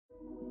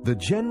The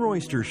Jenn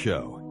Royster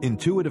Show,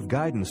 intuitive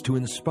guidance to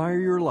inspire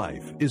your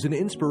life, is an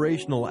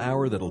inspirational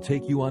hour that'll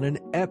take you on an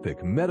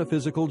epic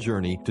metaphysical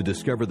journey to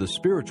discover the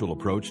spiritual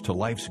approach to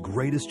life's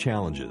greatest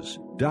challenges.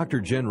 Dr.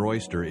 Jenn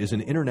Royster is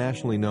an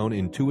internationally known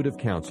intuitive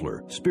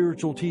counselor,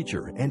 spiritual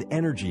teacher, and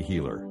energy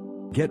healer.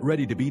 Get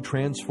ready to be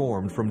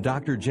transformed from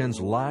Dr. Jenn's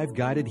live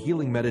guided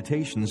healing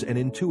meditations and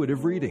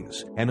intuitive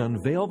readings, and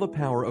unveil the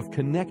power of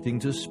connecting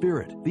to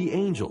spirit, the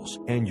angels,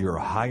 and your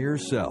higher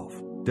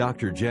self.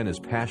 Dr. Jenn is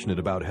passionate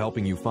about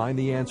helping you find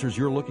the answers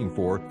you're looking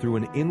for through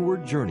an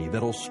inward journey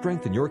that'll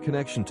strengthen your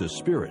connection to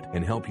spirit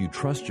and help you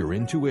trust your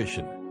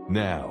intuition.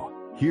 Now,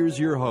 here's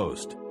your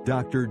host,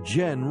 Dr.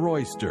 Jenn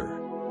Royster.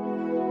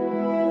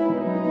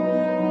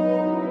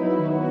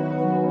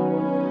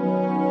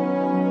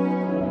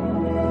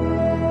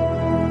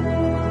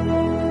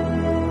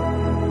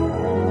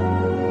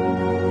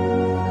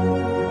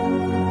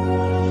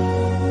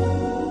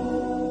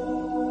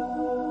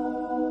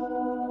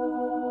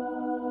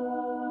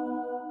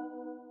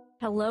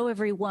 Hello,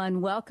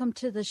 everyone. Welcome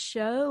to the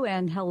show,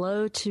 and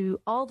hello to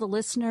all the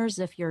listeners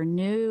if you're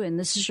new and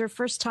this is your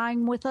first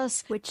time with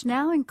us, which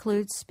now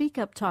includes Speak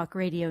Up Talk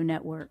Radio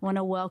Network. I want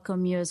to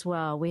welcome you as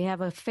well. We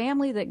have a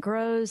family that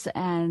grows,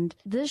 and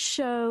this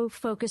show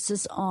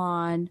focuses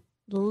on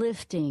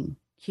lifting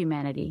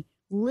humanity,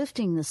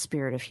 lifting the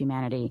spirit of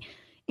humanity,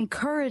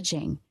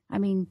 encouraging. I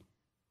mean,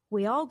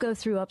 we all go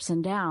through ups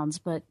and downs,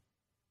 but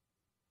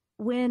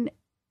when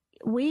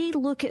we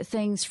look at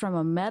things from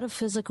a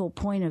metaphysical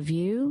point of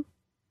view,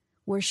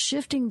 we're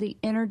shifting the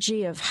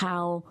energy of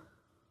how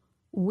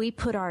we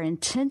put our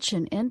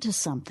intention into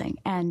something.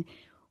 And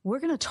we're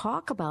going to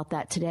talk about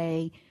that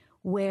today,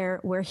 where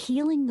we're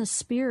healing the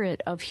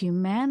spirit of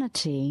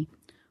humanity,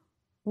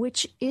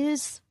 which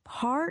is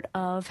part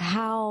of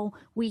how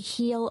we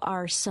heal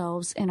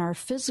ourselves in our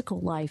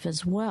physical life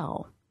as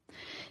well.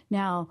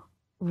 Now,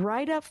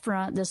 right up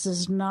front, this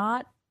is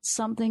not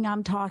something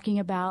I'm talking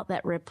about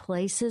that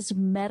replaces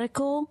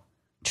medical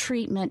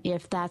treatment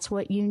if that's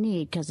what you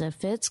need, because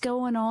if it's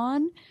going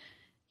on,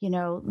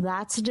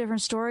 that's a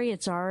different story.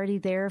 It's already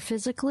there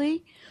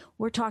physically.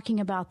 We're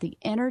talking about the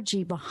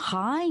energy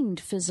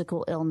behind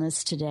physical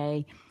illness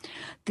today,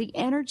 the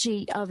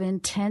energy of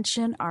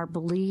intention, our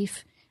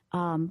belief,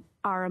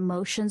 our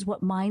emotions,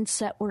 what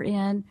mindset we're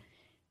in.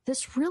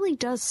 This really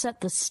does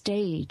set the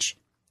stage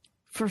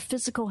for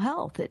physical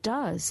health. It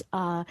does.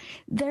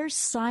 There's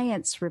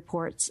science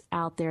reports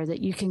out there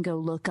that you can go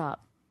look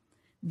up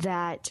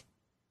that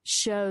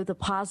show the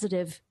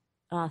positive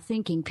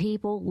thinking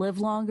people live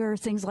longer,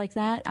 things like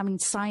that. I mean,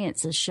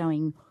 science is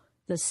showing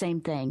the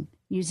same thing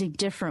using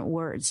different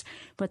words,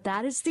 but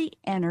that is the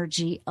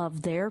energy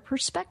of their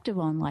perspective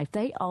on life.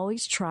 They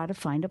always try to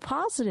find a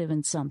positive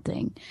in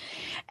something.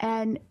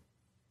 And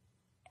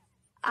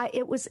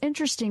it was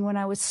interesting when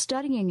I was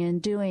studying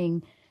and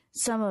doing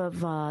some of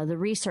the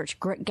research,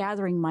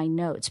 gathering my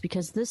notes,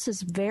 because this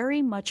is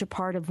very much a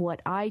part of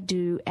what I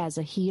do as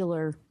a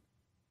healer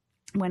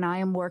when I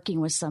am working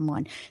with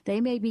someone.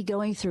 They may be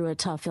going through a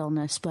tough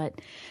illness,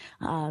 but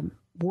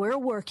we're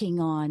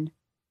working on,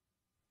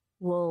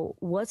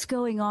 what's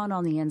going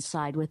on the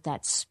inside with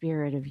that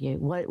spirit of you?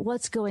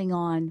 What's going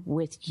on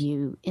with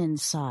you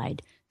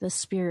inside? The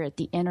spirit,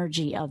 the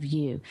energy of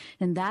you.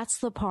 And that's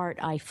the part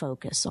I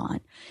focus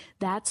on.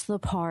 That's the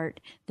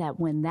part that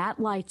when that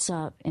lights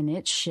up and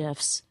it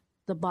shifts,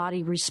 the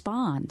body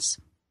responds.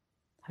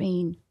 I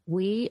mean,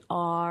 we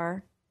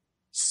are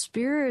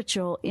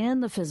spiritual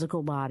in the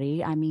physical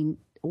body. I mean,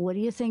 what do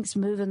you think's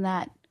moving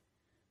that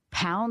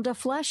pound of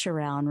flesh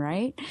around,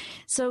 right?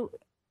 So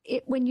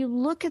when you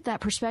look at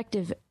that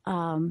perspective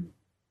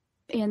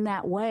in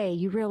that way,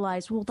 you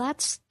realize, well,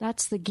 that's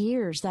the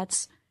gears.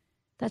 That's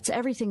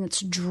everything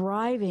that's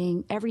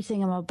driving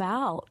everything I'm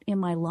about in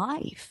my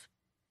life.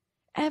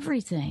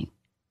 Everything.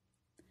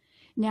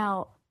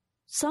 Now,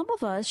 some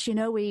of us,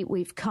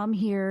 we've come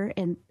here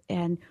and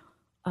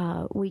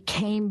we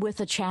came with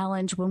a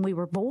challenge when we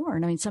were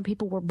born. I mean, some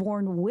people were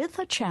born with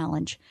a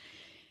challenge.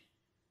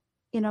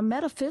 In a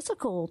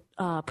metaphysical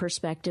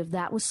perspective,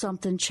 that was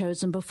something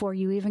chosen before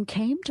you even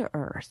came to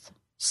Earth.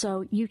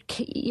 So,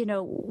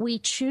 we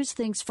choose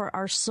things for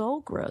our soul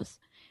growth.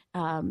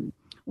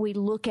 We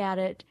look at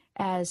it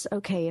as,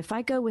 okay, if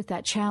I go with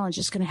that challenge,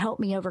 it's going to help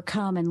me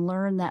overcome and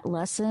learn that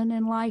lesson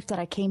in life that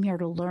I came here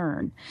to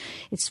learn.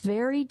 It's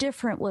very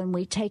different when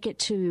we take it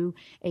to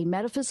a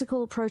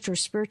metaphysical approach or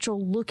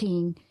spiritual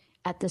looking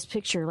at this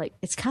picture. Like,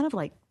 it's kind of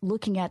like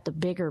looking at the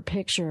bigger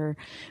picture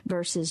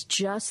versus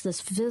just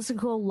this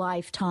physical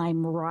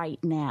lifetime right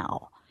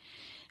now,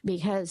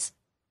 because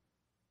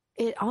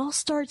it all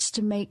starts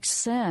to make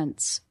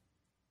sense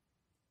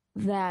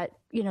that,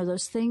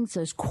 those things,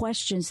 those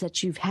questions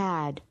that you've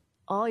had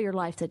all your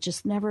life that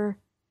just never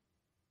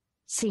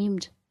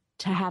seemed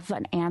to have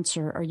an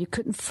answer, or you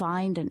couldn't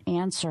find an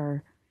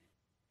answer.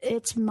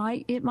 It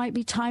might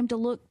be time to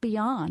look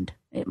beyond.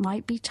 It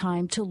might be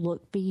time to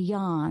look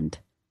beyond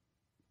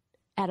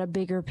at a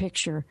bigger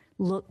picture.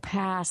 Look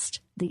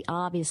past the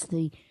obvious,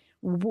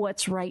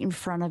 what's right in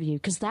front of you,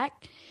 because that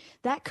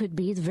could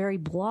be the very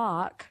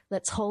block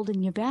that's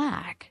holding you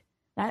back.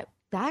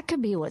 That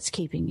could be what's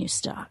keeping you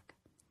stuck.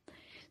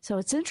 So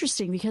it's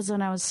interesting because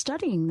when I was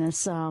studying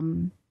this,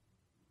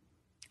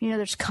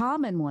 there's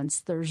common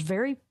ones. There's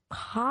very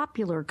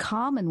popular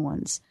common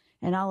ones,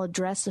 and I'll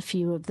address a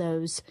few of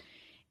those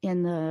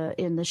in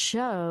the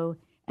show.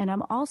 And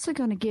I'm also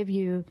going to give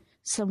you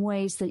some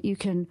ways that you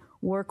can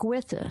work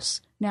with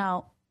this.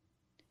 Now,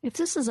 if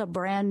this is a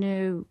brand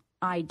new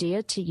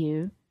idea to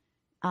you,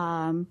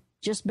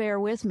 just bear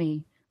with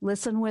me.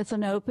 Listen with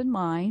an open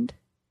mind,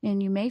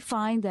 and you may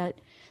find that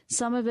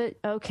some of it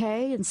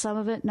okay and some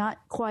of it not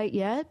quite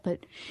yet,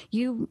 but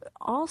you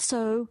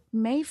also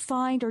may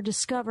find or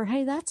discover,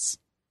 hey, that's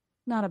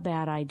not a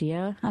bad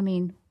idea. I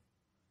mean,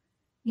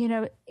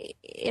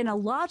 in a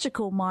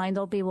logical mind,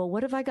 they'll be, well,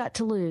 what have I got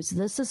to lose?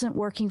 This isn't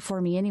working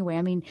for me anyway.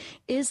 I mean,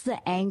 is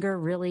the anger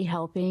really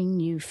helping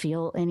you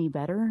feel any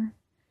better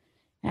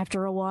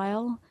after a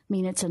while? I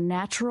mean, it's a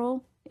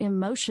natural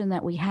emotion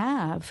that we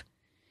have.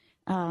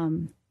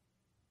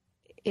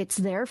 It's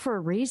there for a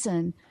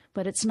reason,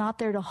 but it's not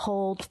there to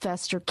hold,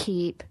 fester,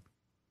 keep,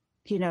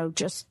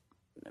 just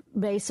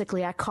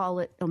basically, I call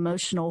it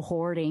emotional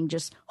hoarding,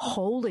 just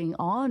holding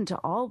on to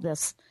all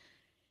this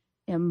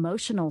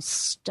emotional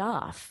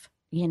stuff,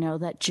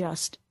 that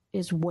just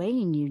is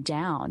weighing you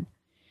down.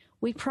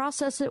 We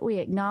process it, we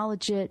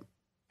acknowledge it,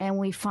 and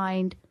we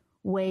find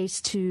ways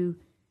to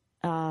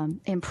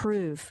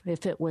improve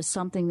if it was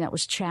something that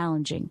was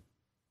challenging.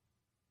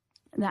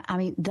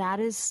 That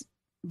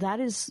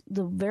is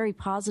the very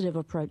positive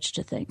approach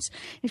to things.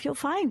 If you'll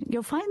find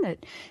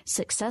that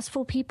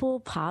successful people,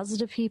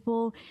 positive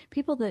people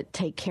that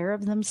take care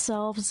of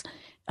themselves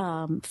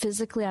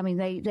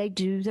physically, they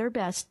do their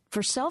best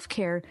for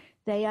self-care.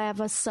 They have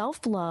a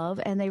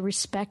self-love and they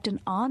respect and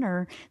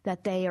honor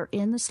that they are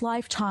in this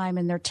lifetime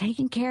and they're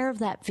taking care of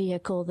that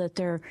vehicle that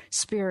their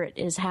spirit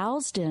is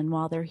housed in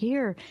while they're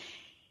here.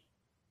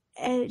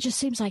 And it just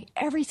seems like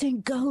everything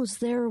goes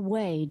their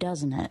way,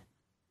 doesn't it?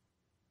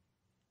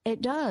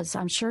 It does.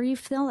 I'm sure you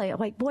feel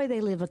like, boy,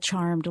 they live a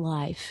charmed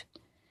life.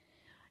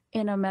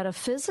 In a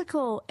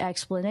metaphysical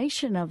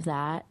explanation of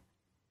that,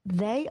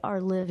 they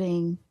are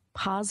living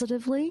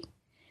positively.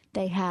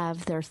 They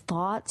have their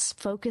thoughts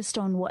focused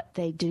on what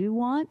they do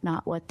want,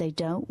 not what they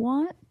don't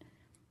want.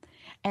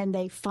 And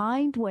they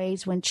find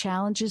ways when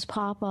challenges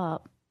pop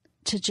up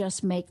to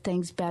just make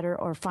things better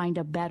or find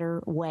a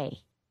better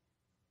way.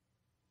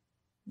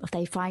 If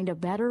they find a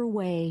better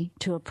way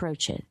to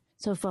approach it.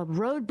 So if a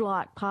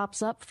roadblock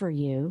pops up for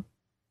you,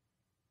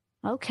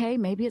 okay,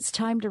 maybe it's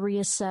time to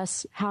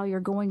reassess how you're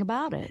going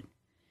about it.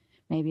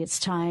 Maybe it's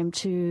time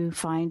to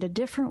find a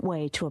different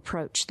way to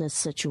approach this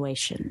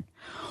situation.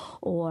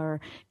 Or,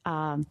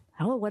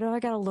 what do I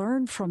got to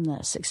learn from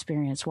this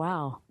experience?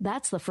 Wow,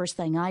 that's the first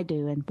thing I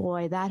do. And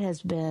boy, that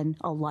has been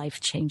a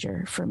life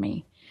changer for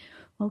me.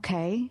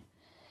 Okay,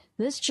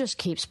 this just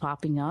keeps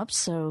popping up.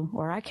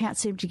 Or I can't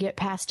seem to get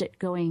past it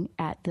going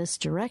at this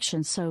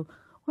direction. So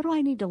what do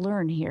I need to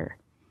learn here?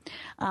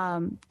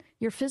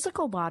 Your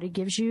physical body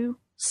gives you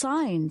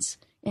signs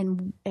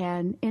and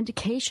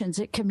indications.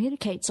 It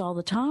communicates all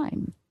the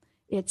time.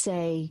 It's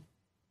a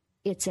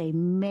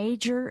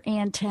major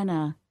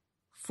antenna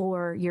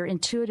for your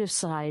intuitive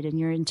side and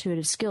your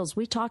intuitive skills.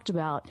 We talked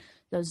about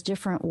those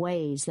different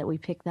ways that we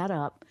pick that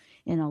up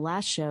in a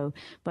last show,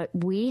 but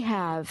we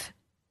have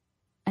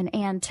an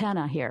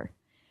antenna here,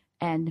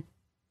 and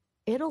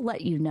it'll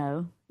let you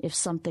know if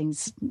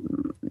something's,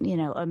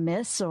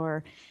 amiss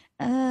or,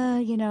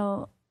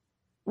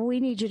 we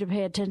need you to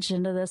pay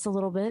attention to this a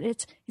little bit.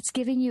 It's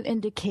giving you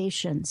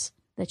indications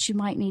that you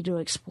might need to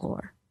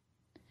explore.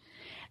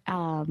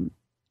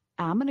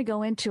 I'm going to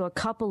go into a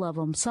couple of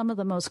them, some of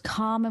the most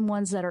common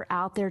ones that are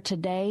out there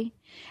today.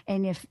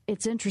 And if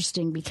it's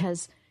interesting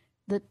because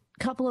the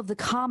couple of the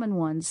common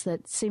ones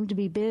that seem to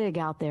be big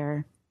out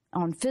there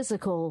on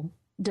physical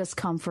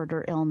discomfort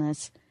or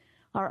illness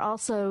are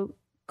also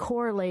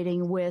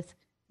correlating with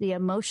the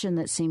emotion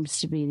that seems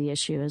to be the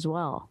issue as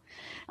well.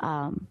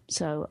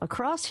 So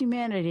across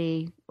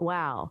humanity,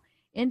 wow.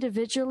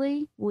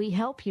 Individually, we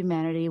help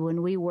humanity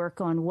when we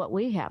work on what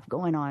we have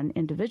going on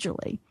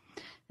individually.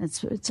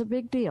 It's a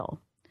big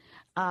deal.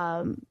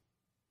 The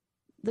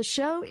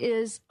show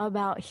is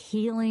about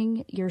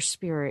healing your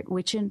spirit,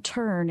 which in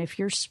turn, if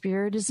your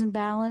spirit is in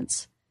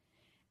balance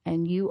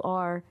and you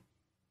are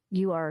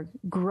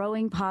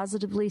growing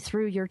positively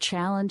through your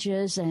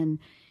challenges and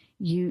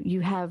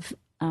you have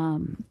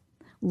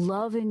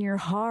love in your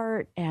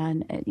heart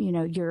and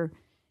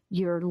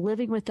you're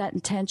living with that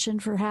intention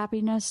for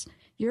happiness,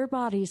 your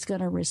body's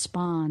going to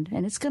respond,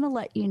 and it's going to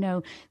let you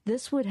know,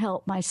 this would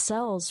help my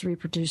cells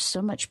reproduce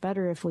so much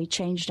better if we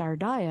changed our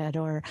diet,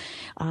 or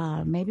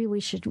maybe we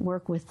should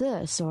work with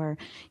this, or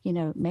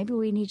maybe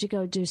we need to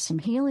go do some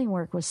healing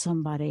work with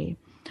somebody.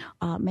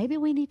 Maybe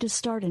we need to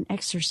start an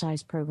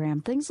exercise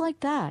program, things like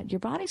that. Your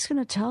body's going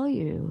to tell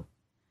you.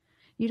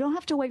 You don't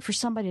have to wait for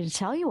somebody to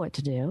tell you what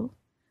to do.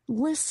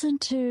 Listen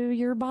to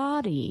your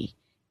body.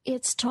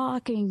 It's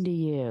talking to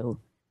you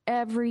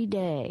every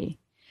day.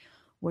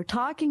 We're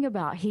talking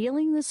about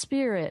healing the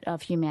spirit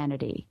of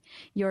humanity.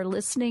 You're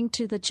listening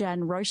to The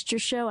Jenn Royster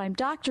Show. I'm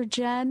Dr.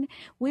 Jenn.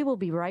 We will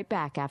be right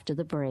back after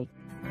the break.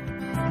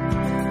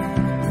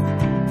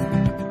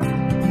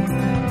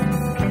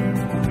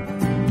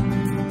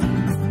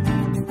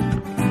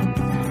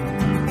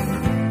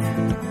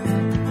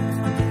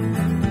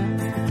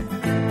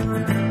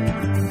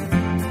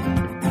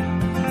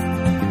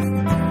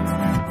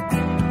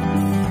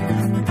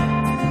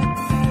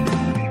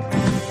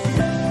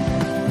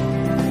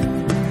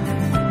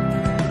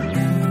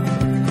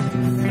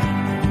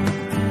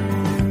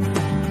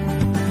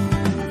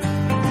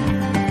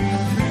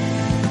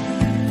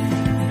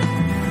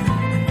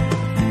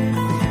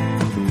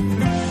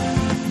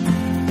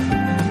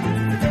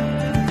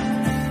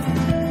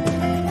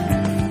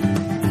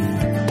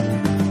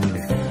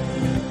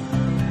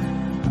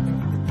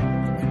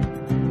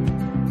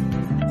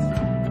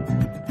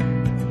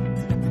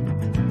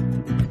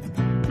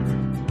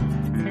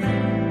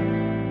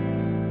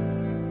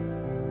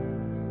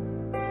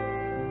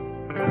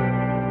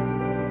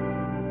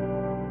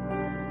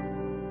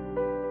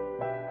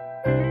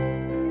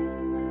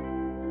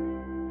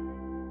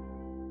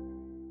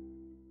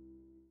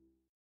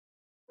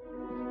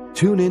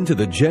 Tune in to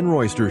The Jenn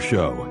Royster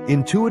Show,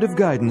 intuitive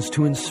guidance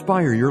to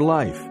inspire your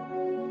life.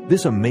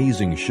 This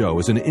amazing show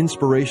is an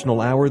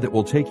inspirational hour that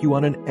will take you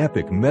on an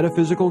epic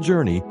metaphysical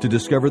journey to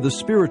discover the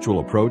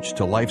spiritual approach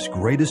to life's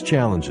greatest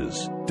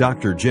challenges.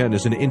 Dr. Jenn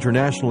is an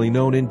internationally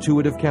known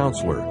intuitive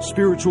counselor,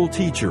 spiritual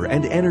teacher,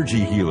 and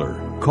energy healer.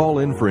 Call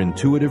in for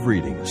intuitive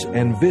readings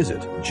and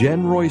visit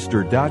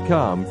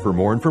JennRoyster.com for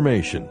more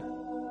information.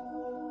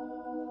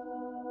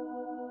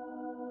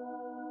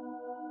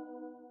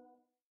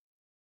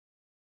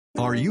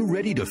 Are you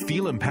ready to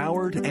feel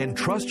empowered and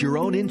trust your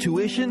own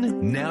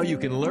intuition? Now you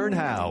can learn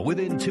how with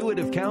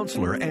intuitive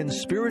counselor and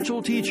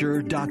spiritual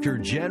teacher Dr.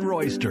 Jenn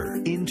Royster.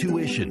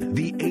 Intuition,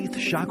 the 8th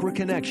Chakra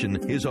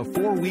Connection, is a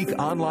 4-week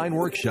online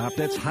workshop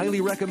that's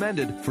highly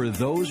recommended for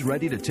those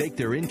ready to take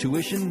their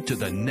intuition to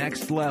the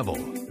next level.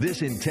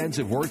 This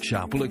intensive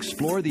workshop will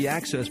explore the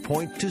access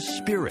point to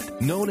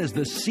spirit, known as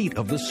the seat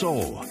of the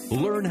soul.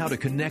 Learn how to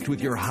connect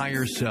with your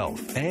higher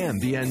self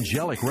and the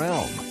angelic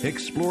realm.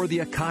 Explore the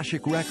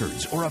Akashic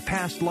records or a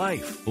past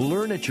life.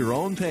 Learn at your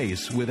own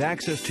pace with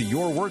access to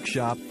your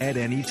workshop at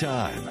any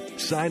time.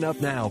 Sign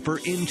up now for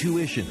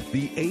Intuition,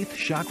 the 8th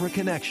Chakra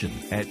Connection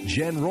at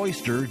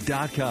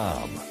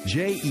JennRoyster.com.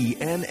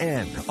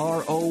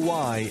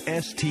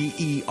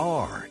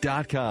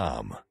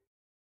 JennRoyster.com.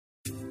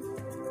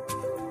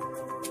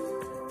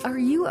 Are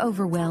you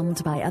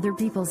overwhelmed by other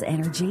people's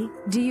energy?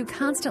 Do you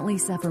constantly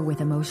suffer with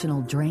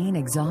emotional drain,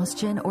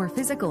 exhaustion, or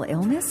physical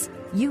illness?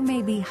 You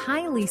may be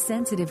highly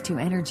sensitive to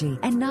energy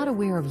and not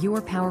aware of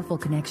your powerful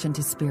connection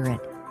to spirit.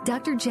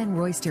 Dr. Jenn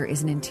Royster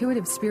is an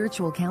intuitive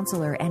spiritual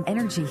counselor and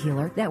energy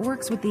healer that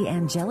works with the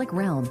angelic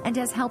realm and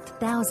has helped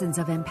thousands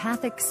of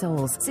empathic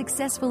souls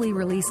successfully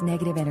release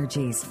negative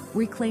energies,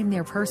 reclaim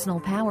their personal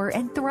power,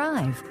 and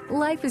thrive.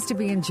 Life is to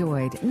be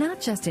enjoyed, not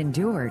just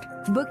endured.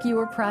 Book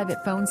your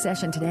private phone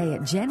session today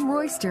at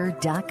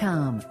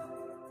JennRoyster.com.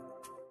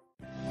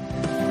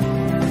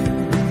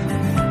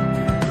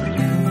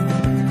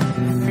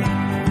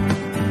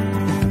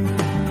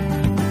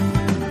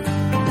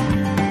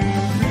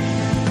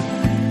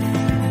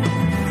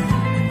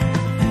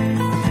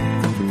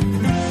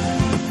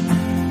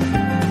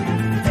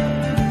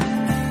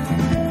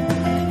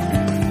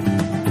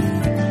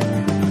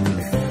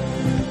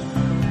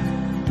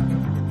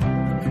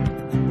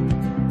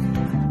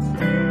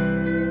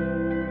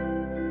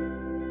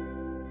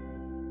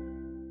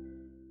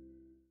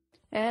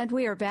 And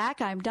we are back.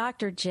 I'm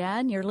Dr.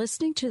 Jenn. You're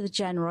listening to The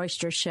Jenn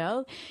Royster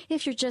Show.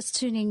 If you're just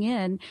tuning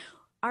in,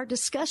 our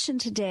discussion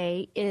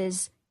today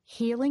is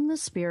healing the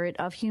spirit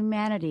of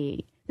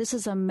humanity. This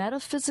is a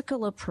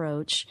metaphysical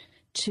approach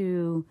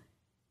to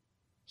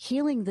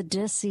healing the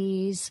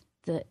disease,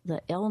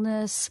 the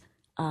illness,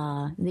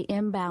 the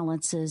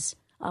imbalances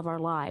of our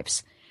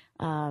lives,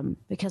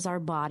 because our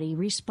body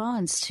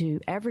responds to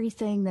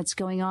everything that's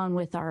going on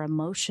with our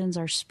emotions,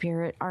 our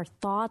spirit, our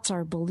thoughts,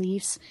 our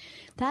beliefs.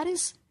 That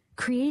is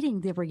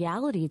creating the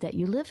reality that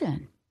you live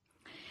in.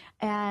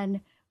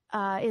 And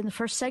in the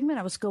first segment,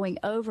 I was going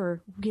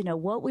over,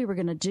 what we were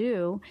going to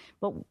do,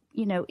 but,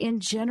 in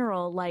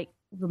general, like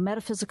the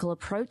metaphysical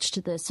approach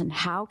to this and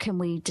how can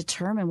we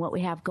determine what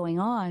we have going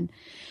on.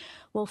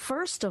 Well,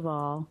 first of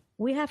all,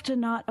 we have to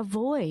not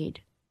avoid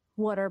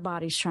what our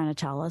body's trying to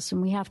tell us,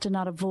 and we have to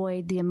not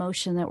avoid the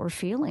emotion that we're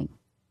feeling.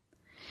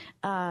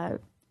 The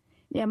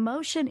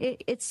emotion,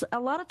 it's a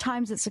lot of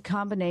times it's a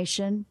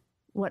combination.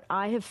 What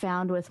I have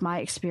found with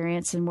my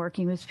experience in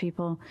working with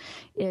people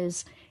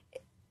is,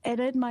 and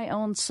in my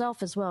own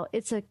self as well,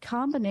 it's a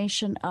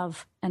combination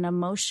of an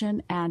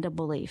emotion and a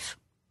belief.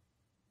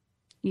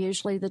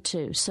 Usually the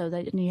two, so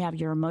that you have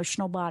your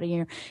emotional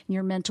body,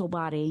 your mental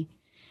body,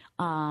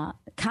 kind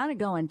of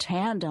go in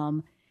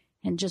tandem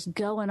and just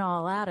going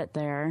all at it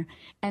there.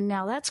 And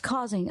now that's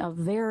causing a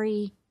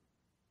very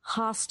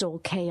hostile,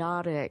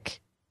 chaotic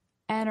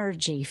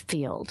energy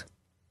field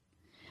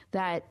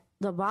that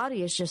the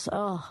body is just,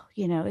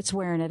 it's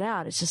wearing it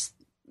out. It's just,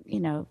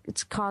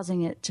 it's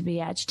causing it to be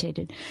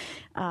agitated.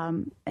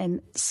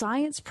 And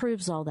science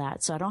proves all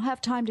that. So I don't have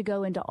time to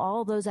go into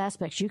all those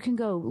aspects. You can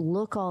go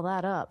look all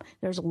that up.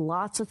 There's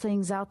lots of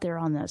things out there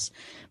on this.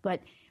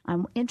 But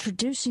I'm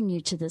introducing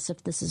you to this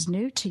if this is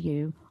new to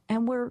you.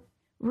 And we're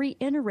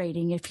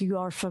reiterating, if you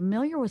are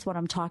familiar with what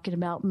I'm talking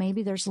about,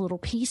 maybe there's a little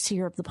piece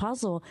here of the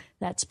puzzle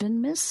that's been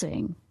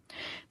missing.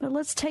 But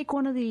let's take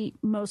one of the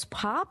most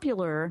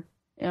popular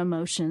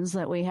emotions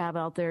that we have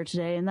out there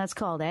today, and that's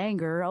called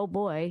anger. Oh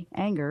boy,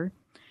 anger.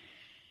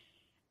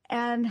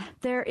 And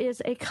there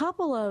is a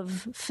couple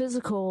of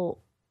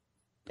physical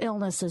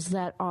illnesses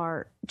that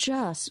are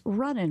just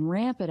running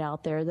rampant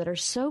out there that are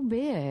so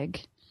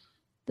big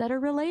that are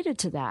related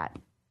to that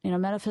in a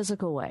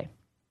metaphysical way.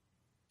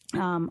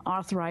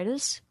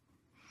 Arthritis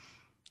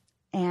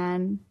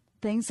and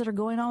things that are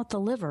going on with the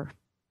liver.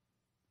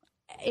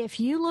 If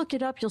you look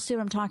it up, you'll see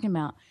what I'm talking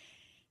about.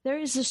 There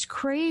is this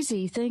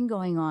crazy thing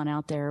going on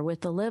out there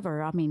with the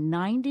liver. I mean,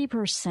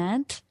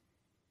 90%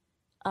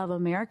 of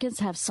Americans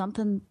have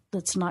something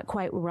that's not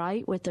quite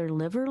right with their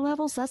liver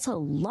levels. That's a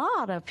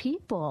lot of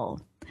people.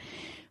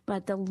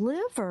 But the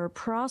liver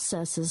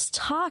processes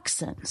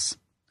toxins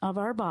of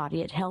our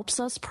body. It helps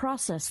us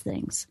process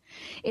things.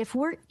 If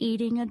we're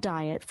eating a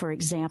diet, for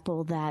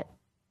example, that,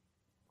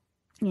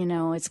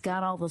 it's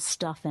got all the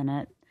stuff in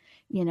it.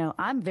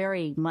 I'm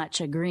very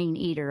much a green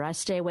eater. I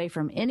stay away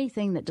from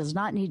anything that does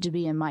not need to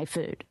be in my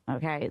food.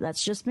 Okay,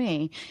 that's just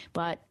me.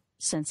 But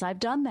since I've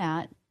done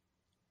that,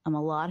 I'm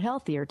a lot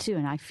healthier too,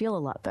 and I feel a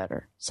lot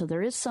better. So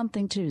there is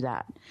something to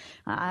that.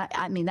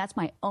 I mean, that's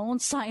my own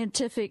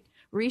scientific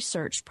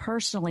research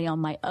personally on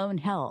my own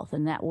health,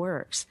 and that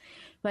works.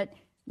 But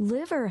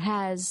liver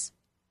has,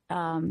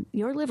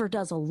 your liver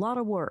does a lot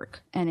of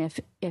work. And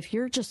if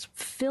you're just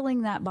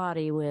filling that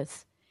body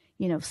with,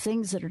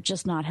 things that are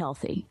just not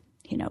healthy,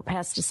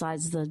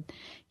 pesticides,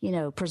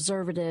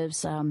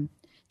 preservatives,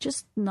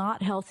 just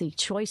not healthy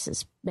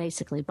choices,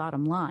 basically,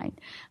 bottom line.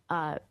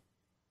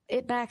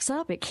 It backs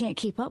up. It can't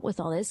keep up with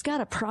all this. It's got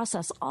to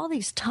process all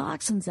these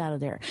toxins out of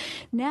there.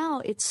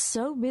 Now it's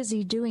so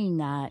busy doing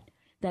that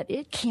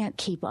it can't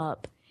keep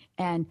up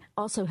and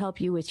also help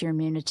you with your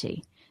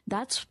immunity.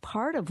 That's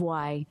part of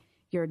why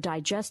your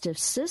digestive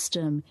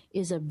system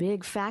is a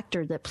big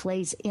factor that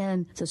plays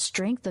in the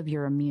strength of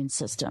your immune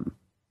system.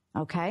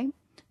 Okay?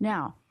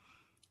 Now,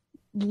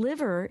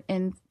 liver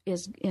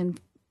is in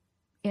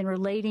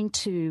relating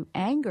to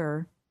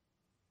anger,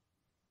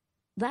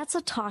 that's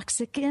a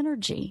toxic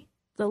energy.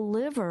 The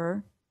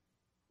liver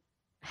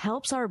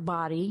helps our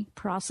body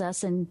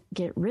process and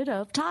get rid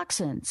of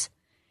toxins.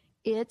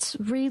 It's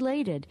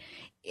related.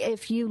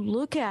 If you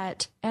look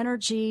at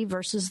energy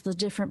versus the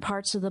different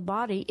parts of the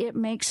body, it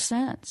makes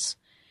sense.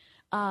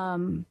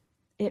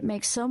 It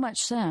makes so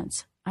much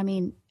sense. I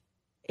mean,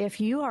 if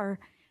you are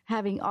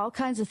having all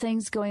kinds of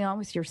things going on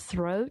with your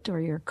throat, or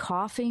you're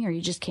coughing, or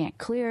you just can't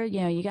clear,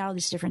 you got all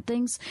these different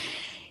things.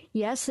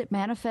 Yes, it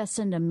manifests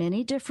into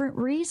many different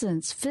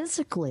reasons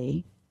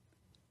physically,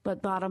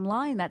 but bottom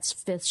line, that's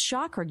fifth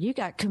chakra. You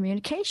got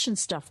communication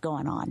stuff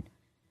going on.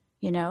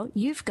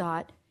 You've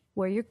got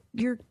where you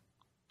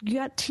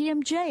got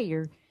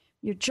TMJ,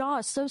 your jaw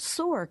is so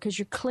sore because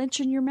you're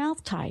clenching your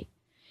mouth tight.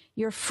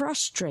 You're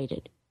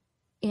frustrated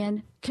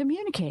in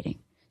communicating.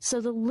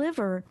 So the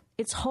liver,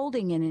 it's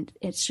holding in it.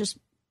 It's just,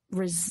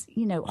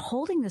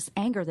 holding this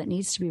anger that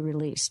needs to be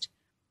released.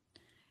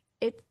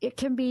 It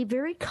can be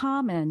very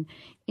common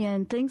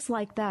in things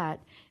like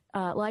that,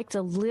 like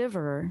the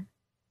liver,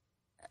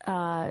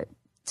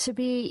 to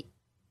be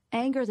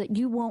anger that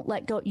you won't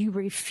let go. You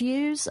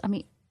refuse. I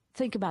mean,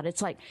 think about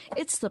it.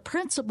 It's the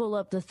principle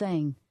of the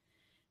thing.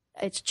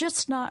 It's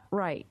just not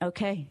right.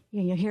 Okay.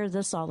 You hear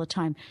this all the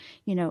time.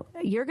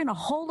 You're going to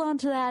hold on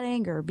to that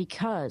anger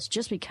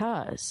just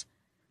because.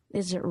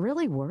 Is it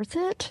really worth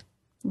it?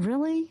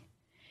 Really?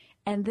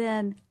 And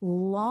then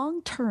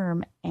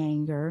long-term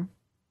anger,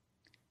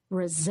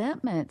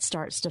 resentment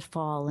starts to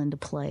fall into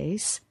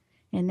place.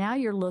 And now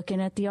you're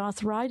looking at the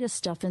arthritis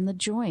stuff in the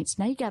joints.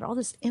 Now you got all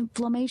this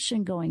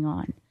inflammation going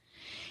on.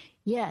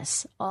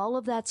 Yes, all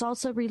of that's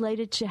also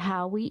related to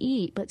how we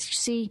eat. But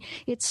see,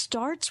 it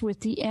starts with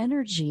the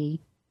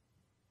energy,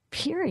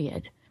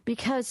 period.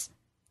 Because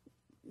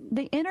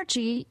the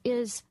energy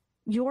is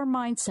your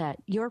mindset,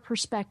 your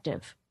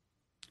perspective.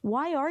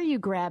 Why are you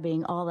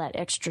grabbing all that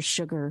extra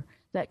sugar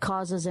that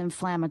causes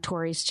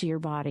inflammatories to your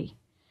body?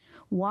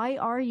 Why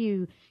are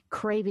you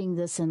craving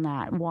this and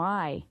that?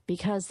 Why?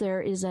 Because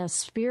there is a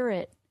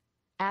spirit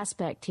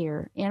aspect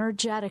here,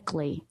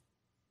 energetically,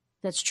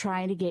 that's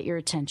trying to get your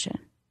attention.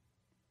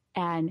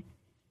 And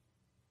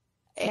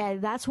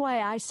that's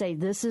why I say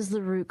this is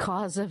the root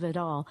cause of it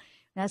all.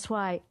 That's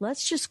why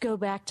let's just go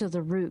back to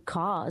the root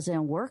cause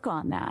and work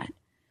on that.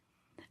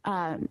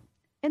 And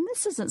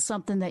this isn't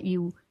something that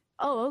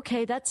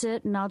okay, that's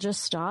it, and I'll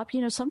just stop.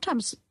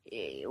 Sometimes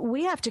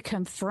we have to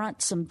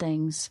confront some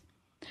things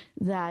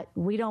that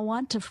we don't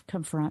want to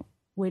confront.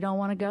 We don't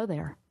want to go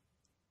there.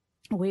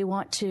 We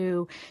want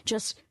to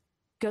just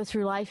go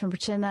through life and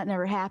pretend that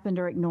never happened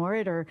or ignore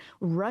it or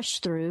rush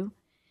through.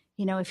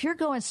 You know, if you're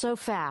going so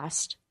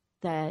fast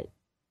that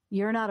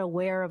you're not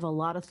aware of a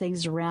lot of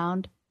things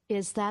around,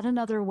 is that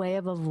another way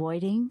of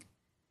avoiding?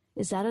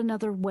 Is that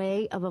another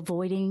way of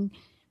avoiding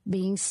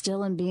being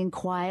still and being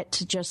quiet,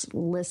 to just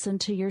listen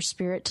to your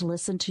spirit, to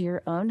listen to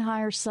your own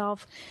higher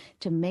self,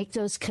 to make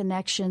those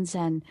connections?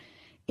 And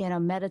in a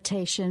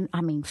meditation,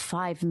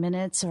 5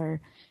 minutes,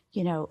 or,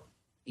 you know,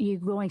 you're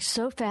going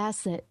so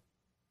fast that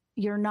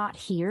you're not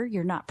here,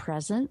 you're not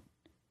present.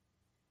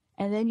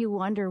 And then you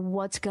wonder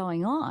what's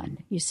going on,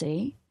 you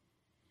see?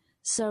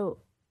 So,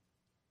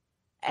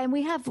 and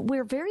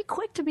we're very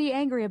quick to be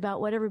angry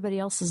about what everybody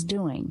else is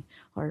doing,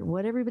 or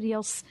what everybody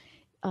else,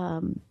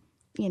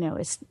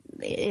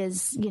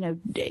 is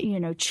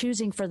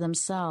choosing for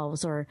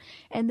themselves,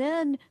 and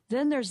then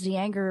there's the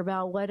anger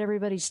about what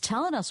everybody's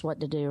telling us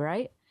what to do,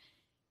 right?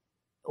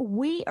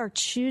 We are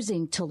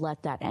choosing to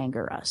let that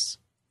anger us.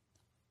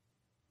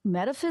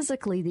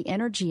 Metaphysically, the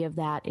energy of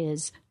that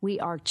is we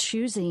are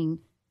choosing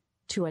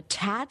to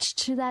attach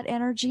to that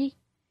energy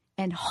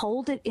and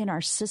hold it in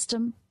our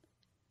system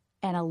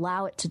and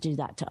allow it to do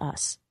that to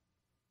us.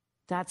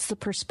 That's the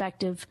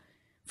perspective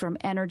from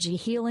energy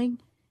healing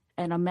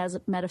and a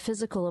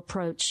metaphysical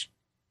approach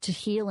to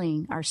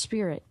healing our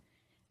spirit.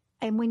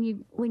 And when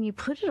you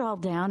put it all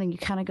down and you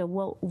kind of go,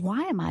 well,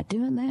 why am I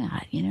doing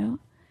that? You know,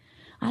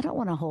 I don't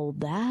want to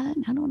hold that.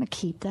 I don't want to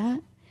keep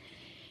that.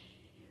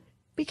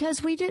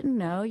 Because we didn't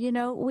know, you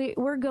know,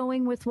 we're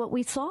going with what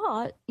we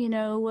thought, you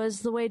know, was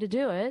the way to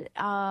do it.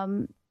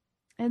 And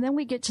then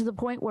we get to the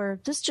point where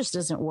this just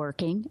isn't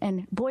working.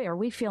 And boy, are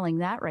we feeling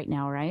that right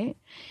now, right?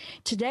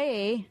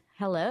 Today,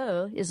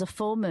 is a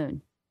full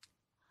moon.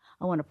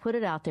 I want to put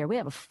it out there. We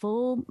have a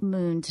full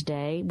moon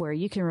today where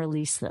you can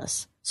release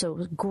this. So it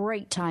was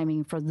great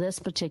timing for this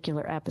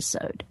particular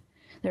episode.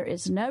 There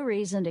is no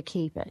reason to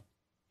keep it.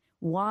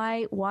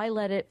 Why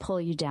let it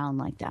pull you down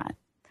like that?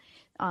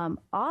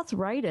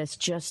 Arthritis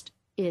just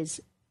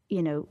is,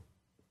 you know,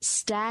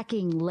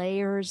 stacking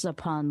layers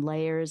upon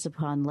layers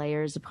upon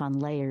layers upon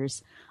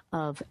layers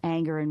of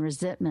anger and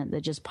resentment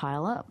that just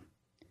pile up.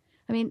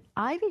 I mean,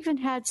 I've even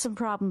had some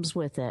problems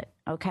with it,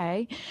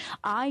 okay?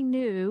 I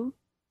knew,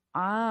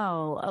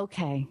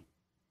 okay,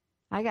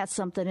 I got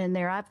something in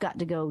there. I've got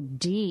to go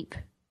deep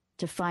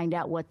to find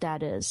out what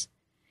that is.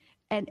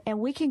 And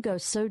we can go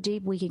so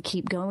deep, we can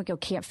keep going,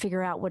 can't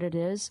figure out what it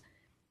is.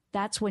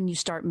 That's when you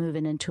start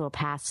moving into a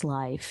past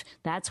life.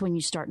 That's when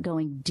you start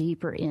going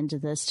deeper into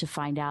this to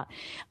find out.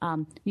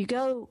 You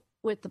go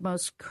with the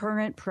most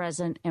current,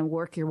 present, and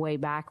work your way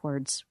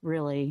backwards,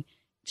 really,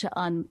 to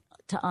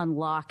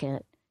unlock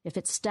it. If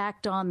it's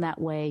stacked on that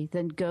way,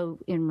 then go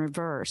in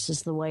reverse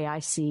is the way I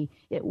see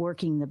it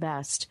working the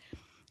best.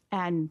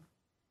 And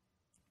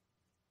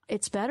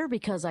it's better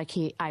because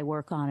I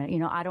work on it. You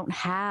know, I don't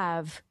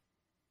have,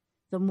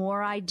 the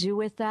more I do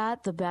with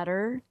that, the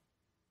better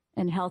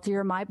and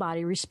healthier my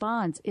body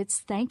responds. It's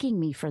thanking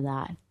me for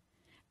that.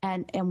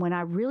 And when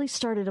I really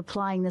started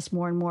applying this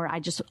more and more,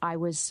 I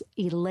was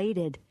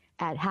elated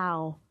at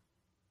how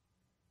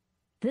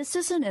this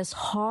isn't as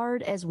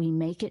hard as we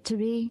make it to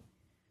be.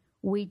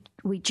 We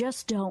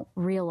just don't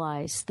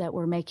realize that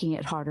we're making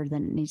it harder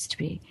than it needs to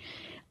be.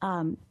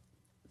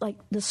 Like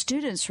the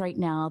students right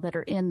now that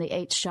are in the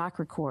 8th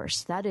chakra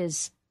course, that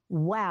is,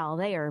 wow,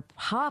 they are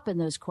popping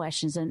those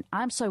questions, and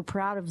I'm so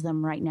proud of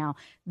them right now.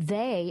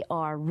 They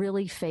are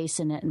really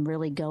facing it and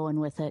really going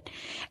with it.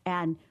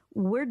 And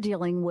we're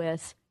dealing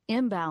with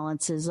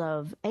imbalances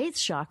of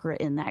 8th chakra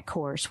in that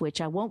course,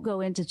 which I won't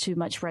go into too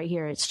much right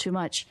here. It's too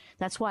much.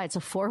 That's why it's a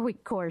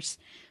 4-week course.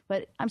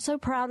 But I'm so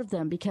proud of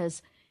them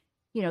because,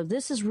 you know,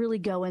 this is really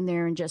going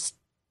there and just,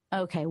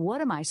 okay,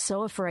 what am I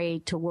so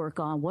afraid to work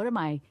on? What am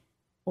I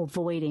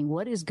avoiding?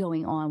 What is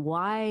going on?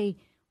 Why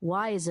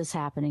is this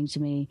happening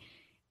to me?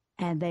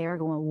 And they are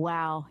going,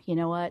 wow, you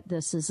know what?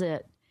 This is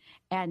it.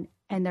 And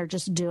they're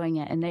just doing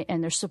it,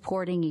 and they're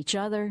supporting each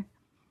other.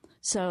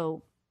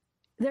 So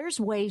there's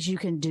ways you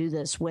can do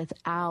this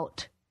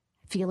without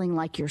feeling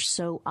like you're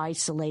so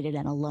isolated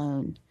and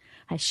alone.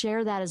 I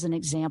share that as an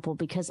example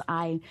because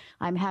I'm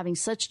having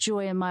such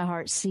joy in my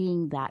heart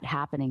seeing that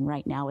happening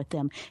right now with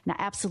them. And I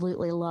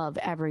absolutely love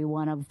every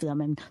one of them.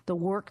 And the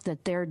work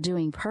that they're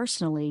doing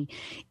personally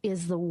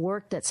is the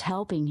work that's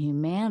helping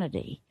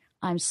humanity.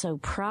 I'm so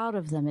proud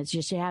of them. It's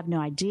just, you have no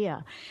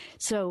idea.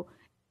 So,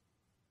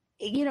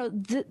 you know,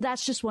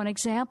 that's just one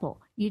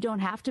example. You don't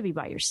have to be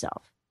by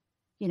yourself.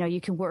 You know, you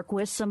can work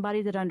with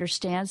somebody that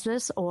understands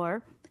this,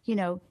 or, you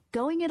know,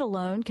 going it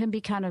alone can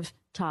be kind of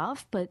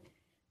tough, but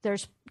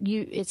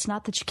it's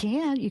not that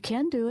you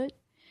can do it.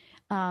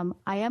 I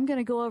am going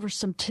to go over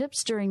some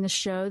tips during the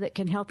show that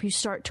can help you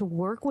start to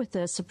work with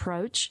this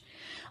approach.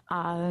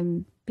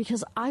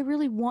 Because I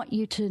really want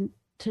you to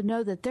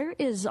know that there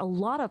is a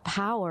lot of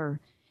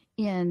power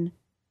in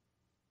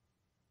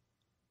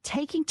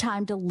taking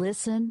time to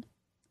listen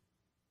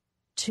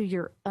to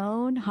your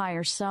own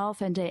higher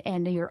self and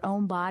to your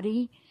own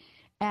body,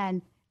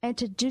 and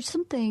to do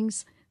some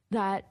things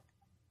that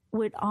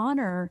would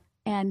honor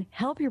and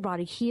help your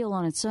body heal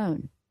on its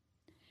own.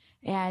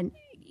 And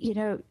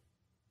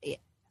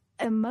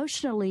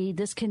emotionally,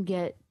 this can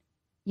get,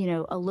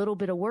 a little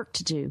bit of work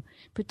to do,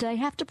 but they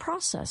have to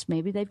process.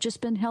 Maybe they've just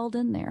been held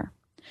in there.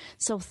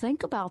 So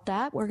think about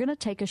that. We're going to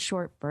take a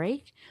short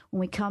break. When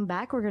we come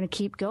back, we're going to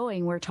keep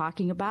going. We're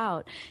talking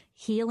about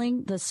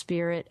healing the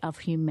spirit of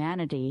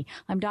humanity.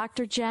 I'm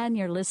Dr. Jenn.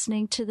 You're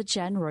listening to The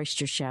Jenn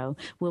Royster Show.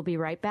 We'll be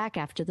right back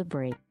after the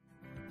break.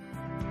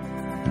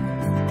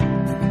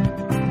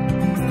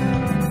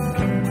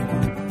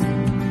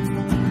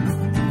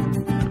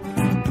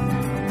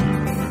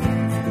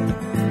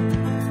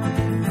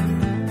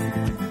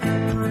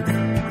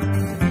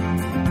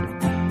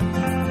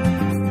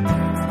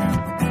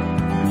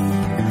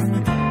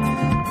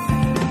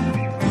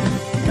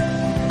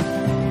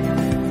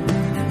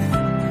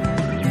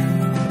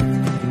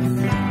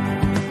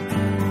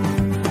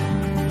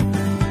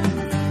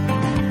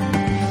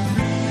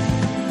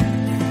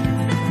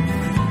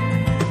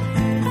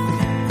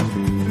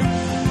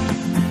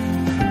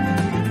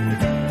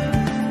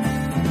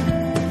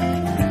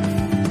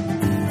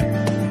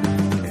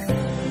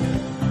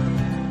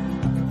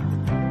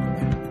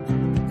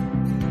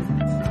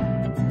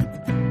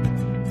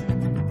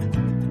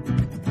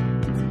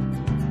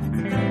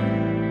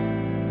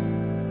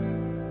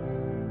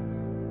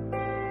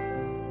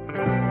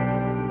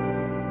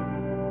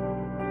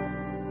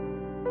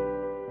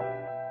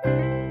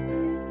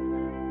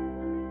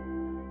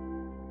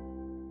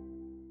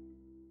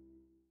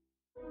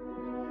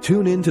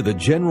 Tune in to The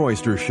Jenn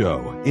Royster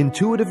Show,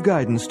 intuitive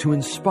guidance to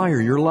inspire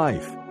your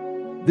life.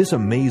 This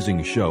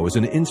amazing show is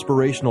an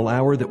inspirational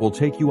hour that will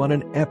take you on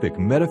an epic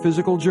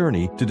metaphysical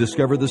journey to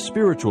discover the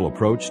spiritual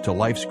approach to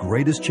life's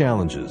greatest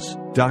challenges.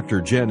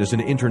 Dr. Jenn is an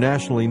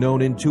internationally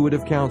known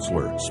intuitive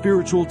counselor,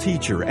 spiritual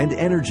teacher, and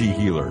energy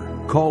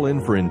healer. Call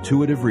in for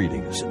intuitive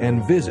readings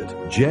and visit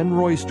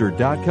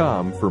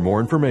JennRoyster.com for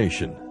more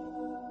information.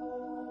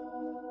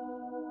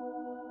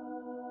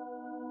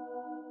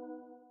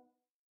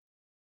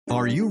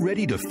 Are you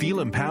ready to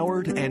feel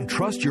empowered and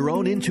trust your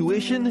own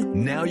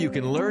intuition? Now you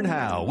can learn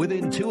how with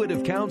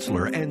intuitive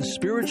counselor and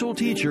spiritual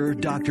teacher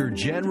Dr.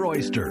 Jenn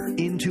Royster.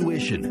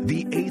 Intuition,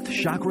 the 8th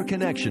Chakra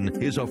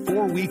Connection, is a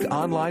 4-week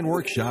online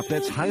workshop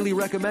that's highly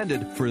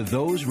recommended for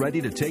those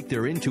ready to take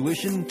their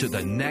intuition to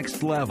the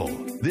next level.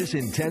 This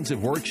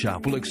intensive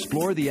workshop will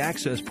explore the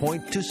access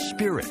point to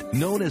spirit,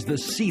 known as the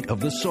seat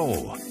of the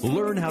soul.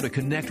 Learn how to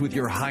connect with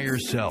your higher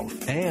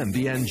self and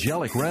the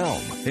angelic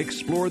realm.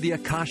 Explore the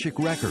Akashic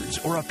records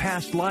or a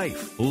past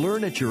life.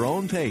 Learn at your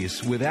own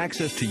pace with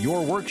access to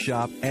your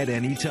workshop at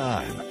any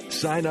time.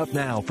 Sign up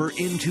now for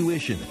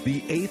Intuition,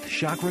 the 8th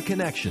Chakra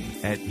Connection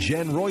at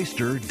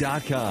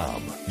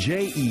JennRoyster.com.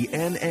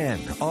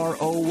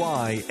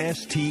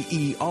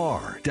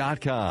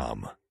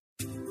 JennRoyster.com.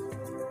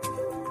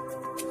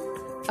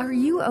 Are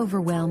you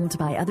overwhelmed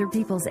by other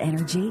people's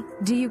energy?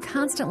 Do you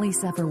constantly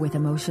suffer with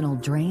emotional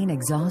drain,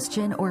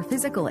 exhaustion, or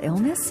physical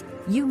illness?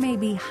 You may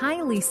be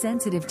highly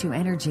sensitive to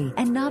energy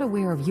and not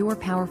aware of your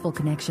powerful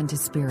connection to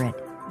spirit.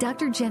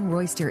 Dr. Jenn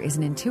Royster is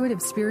an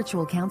intuitive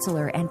spiritual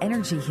counselor and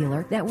energy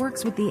healer that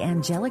works with the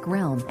angelic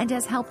realm and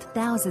has helped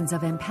thousands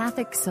of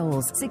empathic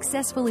souls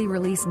successfully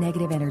release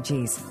negative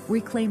energies,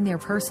 reclaim their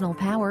personal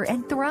power,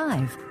 and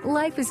thrive.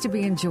 Life is to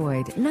be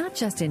enjoyed, not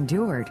just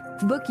endured.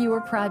 Book your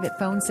private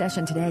phone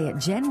session today at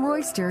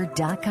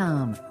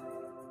JennRoyster.com.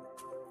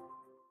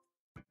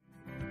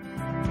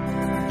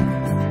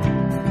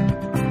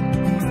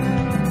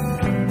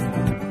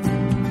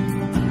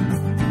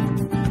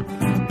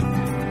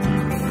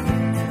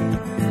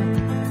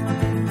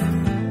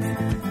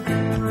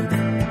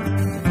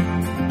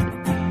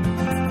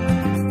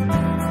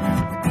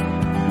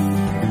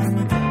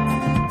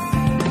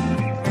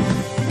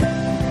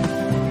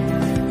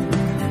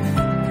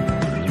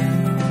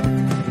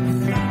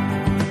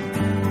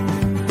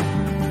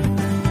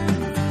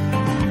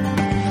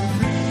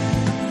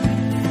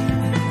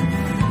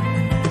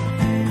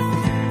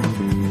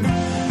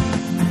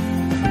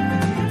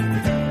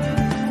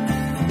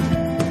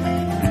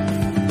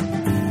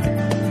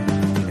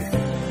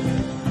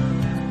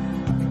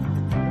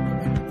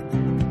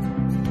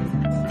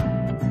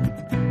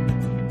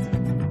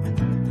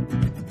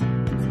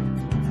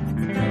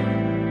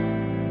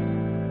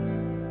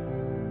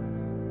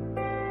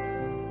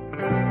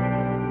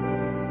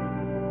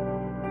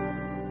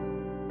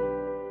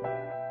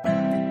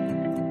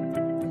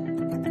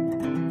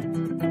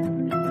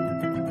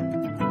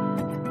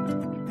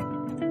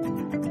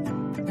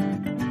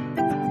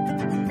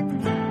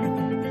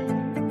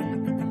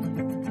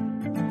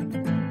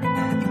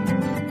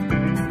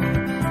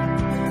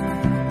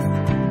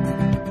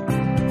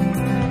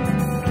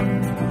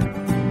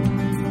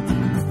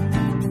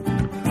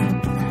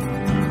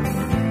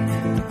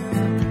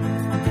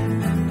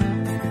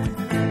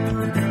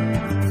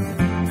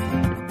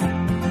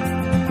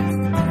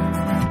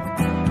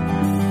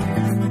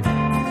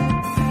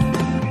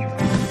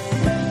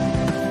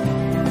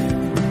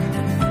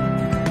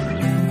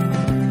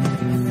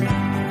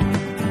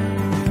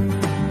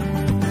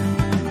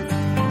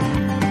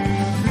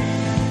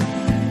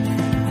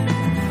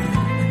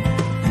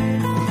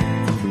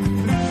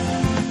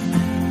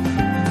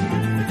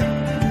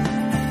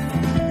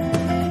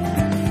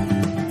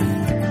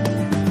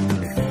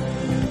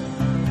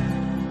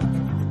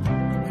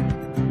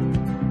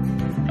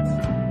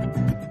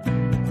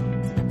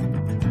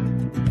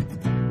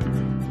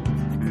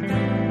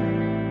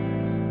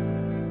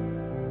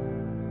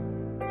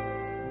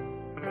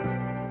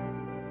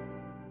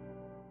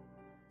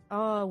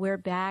 we're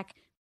back.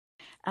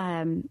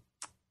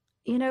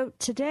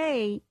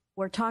 Today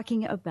we're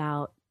talking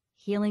about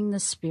healing the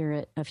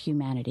spirit of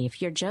humanity.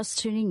 If you're just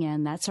tuning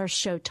in, that's our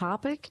show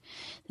topic.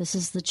 This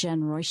is the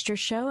Jenn Royster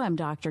Show. I'm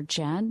Dr.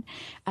 Jenn,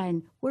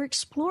 and we're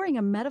exploring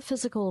a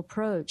metaphysical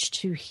approach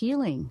to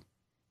healing.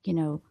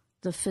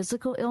 The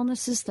physical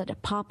illnesses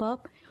that pop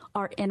up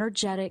are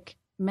energetic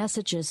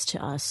messages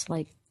to us,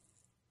 like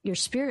your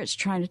spirit's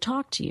trying to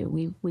talk to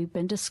you. We've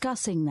been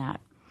discussing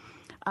that.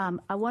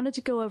 I wanted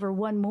to go over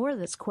one more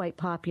that's quite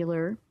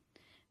popular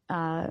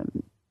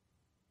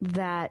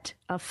that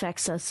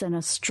affects us in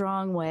a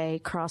strong way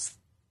across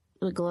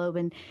the globe,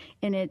 and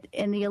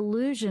the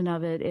illusion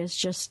of it is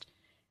just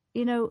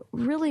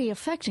really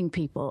affecting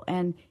people,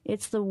 and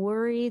it's the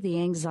worry,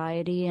 the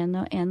anxiety,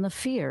 and the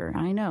fear.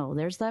 I know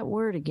there's that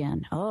word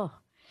again.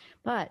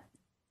 But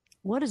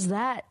what is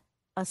that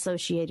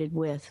associated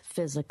with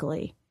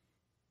physically?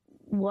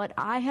 What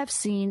I have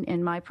seen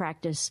in my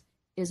practice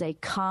is a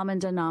common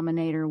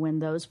denominator when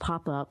those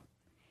pop up.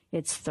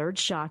 It's third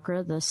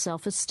chakra, the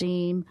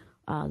self-esteem,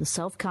 the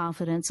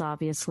self-confidence,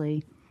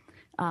 obviously.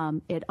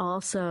 It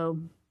also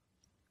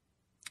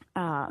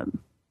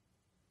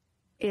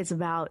is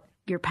about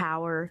your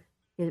power.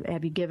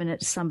 Have you given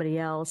it to somebody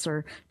else,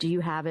 or do you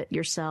have it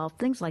yourself?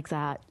 Things like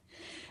that.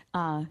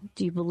 Do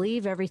you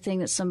believe everything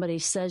that somebody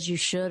says you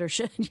should or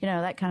should,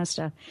 that kind of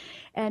stuff.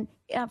 And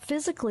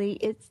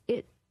physically,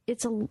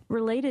 it's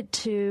related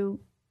to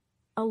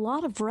a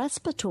lot of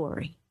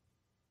respiratory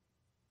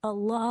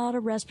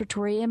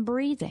and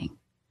breathing.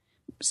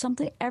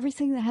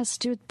 Everything that has to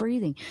do with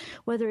breathing,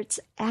 whether it's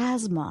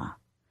asthma,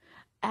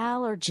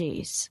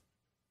 allergies,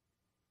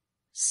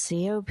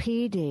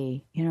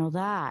 COPD,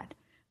 that.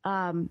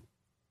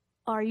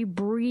 Are you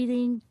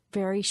breathing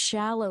very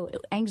shallow?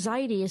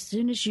 Anxiety, as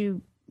soon as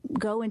you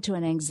go into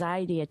an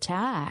anxiety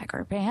attack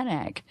or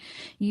panic,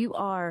 you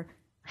are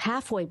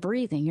halfway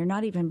breathing. You're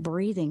not even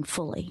breathing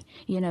fully.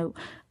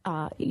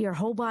 Your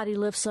whole body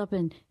lifts up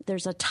and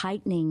there's a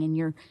tightening, and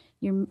you're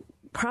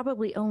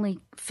probably only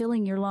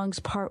filling your lungs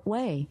part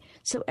way.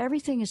 So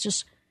everything is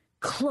just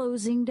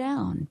closing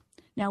down.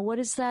 Now, what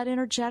is that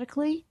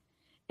energetically?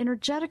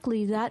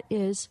 Energetically, that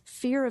is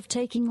fear of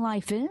taking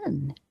life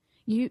in.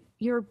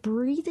 You're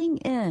breathing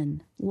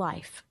in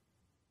life.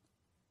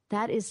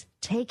 That is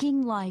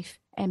taking life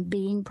and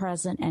being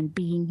present and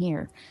being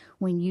here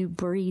when you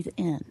breathe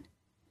in.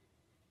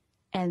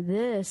 And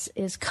this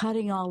is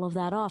cutting all of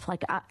that off.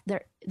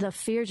 The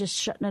fear just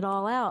shutting it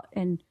all out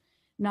and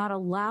not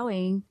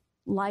allowing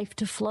life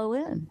to flow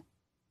in.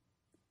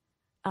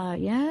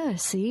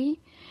 See?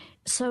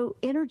 So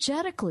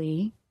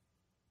energetically,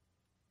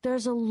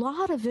 there's a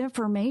lot of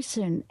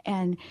information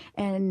and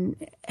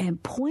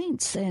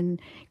points and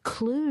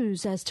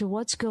clues as to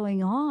what's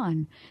going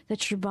on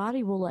that your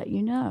body will let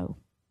you know.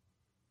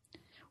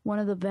 One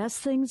of the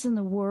best things in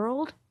the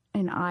world,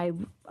 and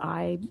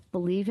I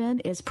believe in,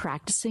 is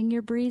practicing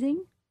your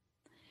breathing.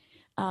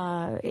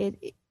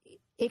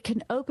 It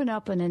can open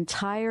up an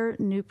entire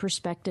new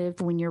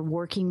perspective when you're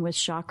working with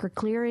chakra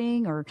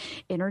clearing or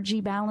energy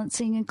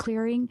balancing and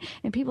clearing.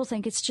 And people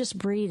think it's just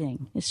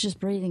breathing. It's just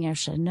breathing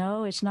extra.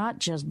 No, it's not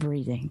just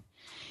breathing.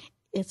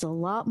 It's a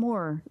lot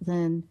more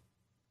than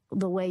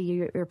the way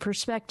your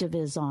perspective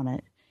is on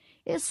it.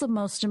 It's the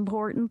most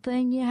important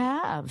thing you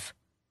have.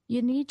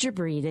 You need your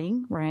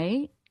breathing,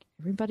 right?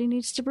 Everybody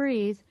needs to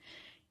breathe.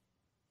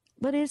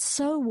 But it's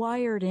so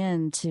wired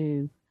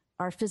into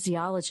our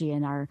physiology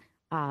and our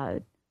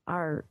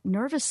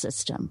nervous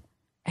system.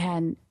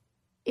 And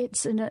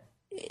it's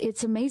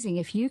amazing.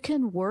 If you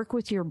can work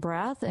with your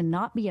breath and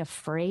not be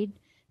afraid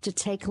to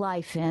take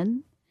life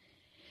in.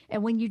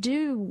 And when you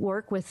do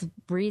work with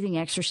breathing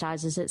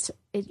exercises,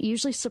 it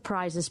usually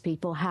surprises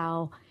people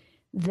how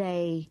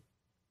they,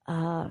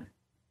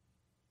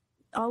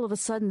 all of a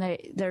sudden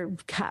they're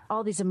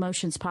all these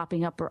emotions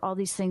popping up, or all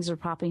these things are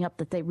popping up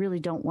that they really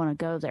don't want to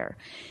go there.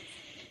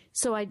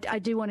 So I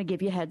do want to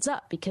give you a heads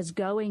up, because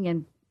going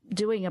and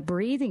doing a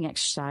breathing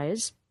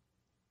exercise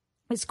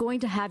is going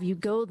to have you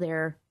go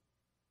there,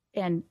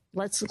 and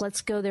let's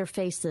go there,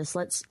 face this.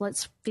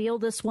 Let's feel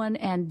this one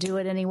and do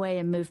it anyway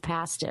and move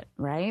past it,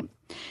 right?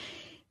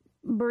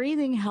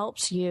 Breathing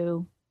helps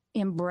you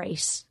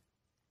embrace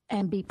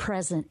and be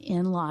present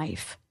in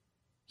life.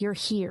 You're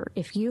here.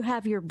 If you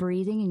have your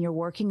breathing and you're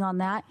working on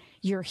that,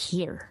 you're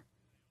here.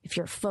 If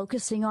you're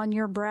focusing on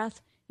your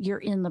breath, you're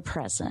in the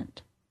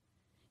present.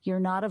 You're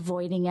not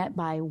avoiding it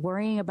by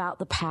worrying about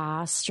the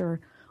past, or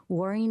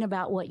worrying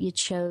about what you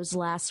chose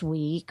last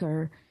week,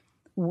 or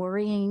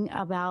worrying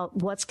about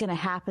what's going to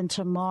happen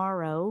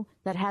tomorrow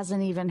that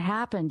hasn't even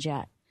happened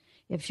yet.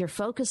 If you're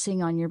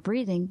focusing on your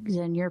breathing,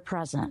 then you're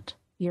present.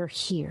 You're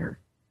here.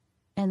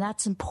 And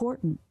that's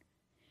important.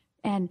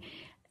 And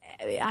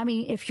I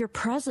mean, if you're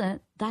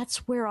present,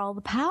 that's where all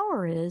the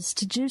power is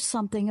to do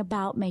something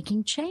about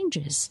making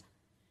changes.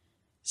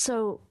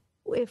 So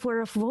if we're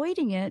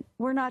avoiding it,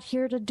 we're not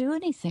here to do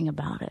anything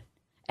about it.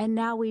 And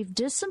now we've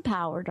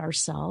disempowered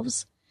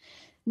ourselves.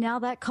 Now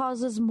that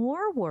causes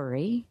more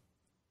worry,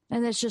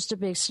 and it's just a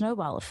big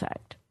snowball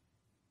effect.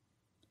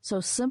 So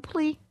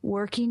simply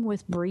working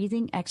with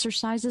breathing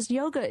exercises,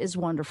 yoga is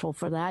wonderful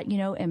for that,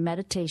 and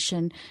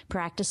meditation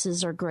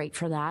practices are great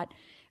for that.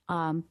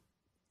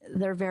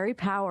 They're very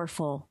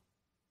powerful,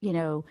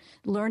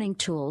 learning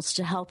tools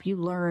to help you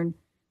learn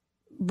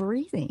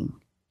breathing,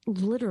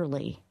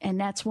 literally. And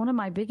that's one of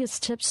my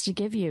biggest tips to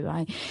give you.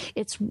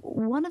 It's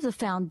one of the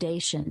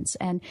foundations.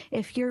 And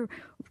if you're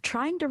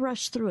trying to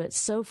rush through it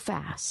so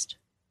fast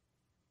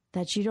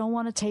that you don't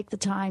want to take the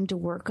time to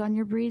work on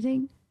your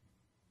breathing,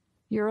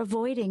 you're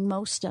avoiding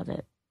most of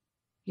it.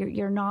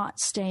 You're not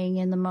staying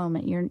in the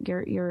moment.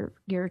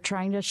 You're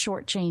trying to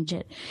shortchange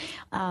it.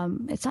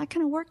 It's not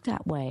going to work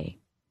that way.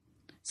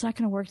 It's not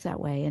going to work that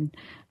way.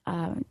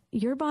 And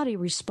your body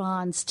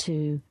responds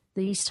to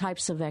these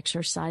types of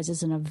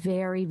exercises in a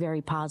very,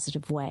 very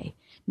positive way.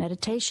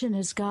 Meditation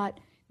has got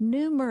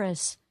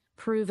numerous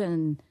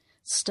proven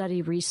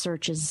study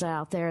researches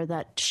out there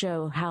that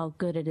show how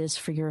good it is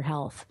for your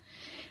health.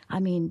 I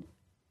mean,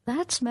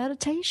 that's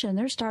meditation.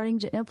 They're starting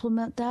to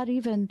implement that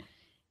even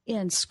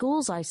in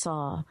schools I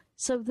saw.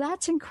 So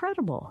that's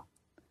incredible.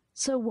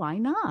 So why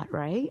not,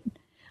 right?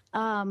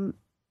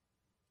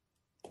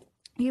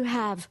 You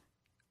have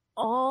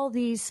all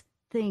these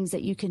things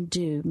that you can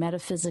do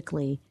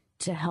metaphysically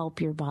to help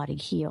your body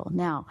heal.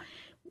 Now,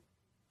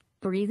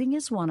 breathing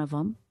is one of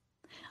them.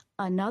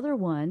 Another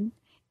one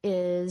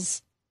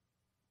is,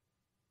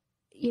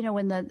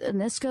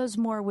 and this goes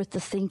more with the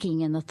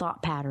thinking and the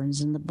thought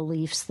patterns and the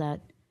beliefs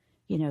that,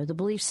 the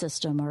belief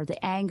system or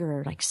the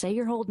anger, like say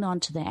you're holding on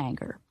to the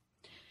anger.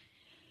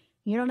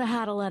 You don't know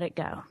how to let it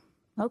go.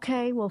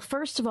 Okay, well,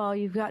 first of all,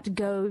 you've got to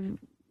go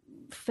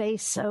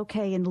face,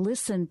 and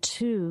listen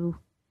to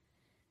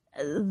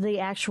the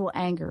actual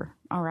anger,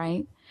 all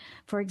right?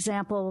 For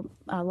example,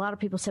 a lot of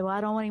people say, well,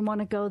 I don't even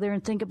want to go there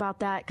and think about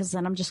that because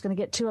then I'm just going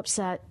to get too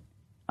upset.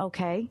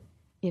 Okay,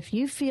 if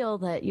you feel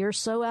that you're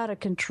so out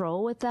of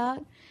control with that,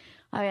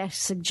 I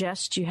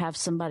suggest you have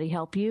somebody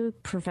help you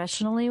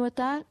professionally with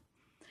that.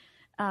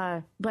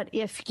 But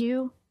if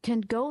you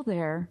can go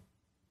there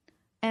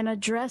and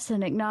address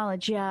and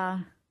acknowledge, yeah,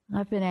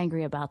 I've been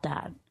angry about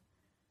that.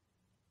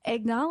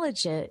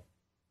 Acknowledge it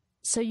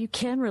so you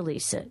can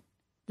release it.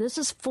 This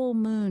is full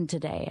moon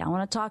today. I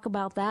want to talk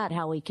about that,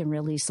 how we can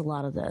release a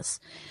lot of this.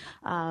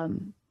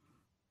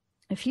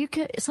 If you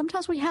could,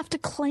 sometimes we have to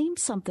claim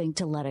something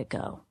to let it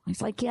go.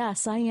 It's like,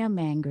 yes, I am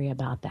angry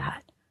about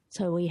that.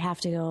 So we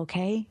have to go,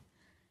 okay,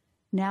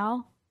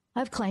 now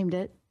I've claimed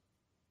it.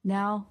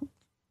 Now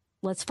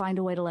let's find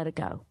a way to let it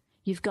go.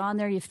 You've gone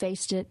there, you've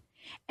faced it.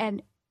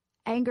 And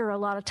anger a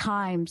lot of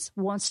times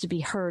wants to be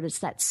heard. It's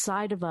that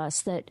side of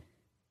us that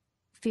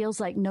feels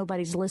like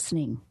nobody's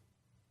listening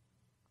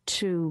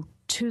to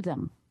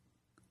them.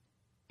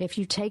 If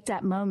you take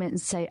that moment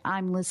and say,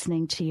 I'm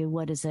listening to you,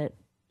 what is it?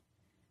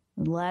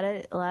 Let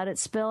it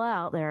spill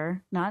out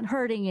there, not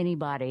hurting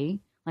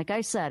anybody. Like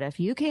I said, if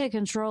you can't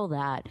control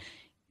that,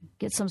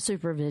 get some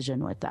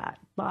supervision with that,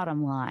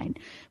 bottom line.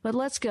 But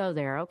let's go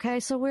there, okay?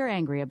 So we're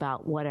angry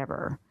about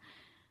whatever.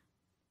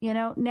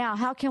 Now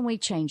how can we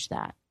change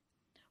that?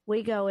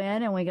 We go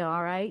in and we go,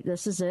 all right,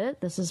 this is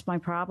it. This is my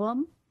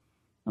problem.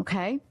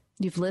 Okay,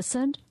 you've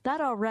listened.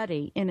 That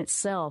already in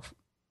itself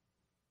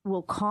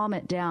will calm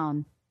it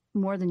down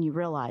more than you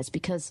realize,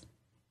 because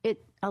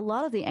a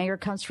lot of the anger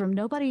comes from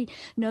nobody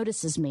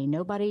notices me,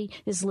 nobody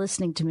is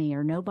listening to me,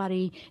 or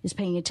nobody is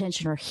paying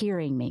attention or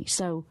hearing me.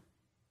 So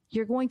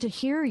you're going to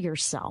hear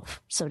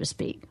yourself, so to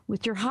speak,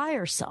 with your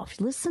higher self.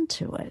 Listen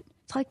to it.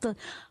 It's like the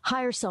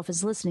higher self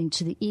is listening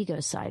to the ego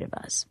side of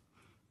us.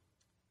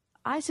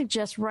 I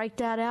suggest write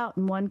that out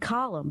in one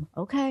column.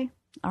 Okay,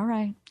 all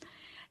right.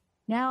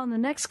 Now in the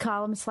next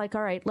column, it's like,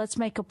 all right, let's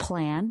make a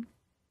plan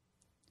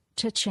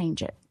to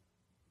change it.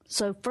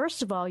 So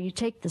first of all, you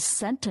take the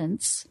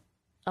sentence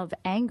of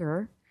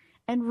anger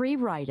and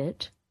rewrite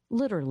it,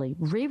 literally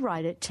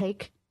rewrite it,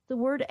 take the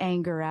word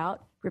anger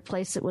out,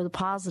 replace it with a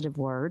positive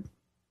word.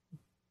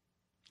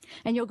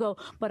 And you'll go,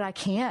 but I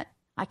can't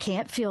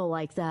feel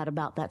like that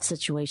about that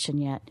situation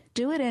yet.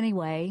 Do it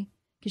anyway,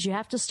 because you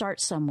have to start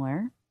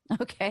somewhere.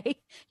 Okay.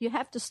 You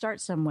have to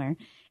start somewhere.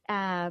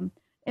 And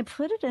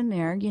put it in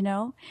there,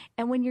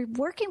 and when you're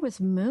working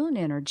with moon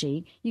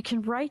energy, you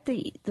can write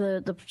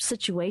the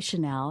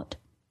situation out.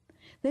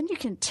 Then you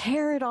can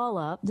tear it all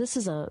up. This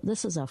is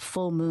a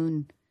full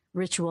moon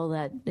ritual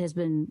that has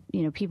been,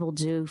 people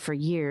do for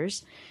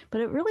years, but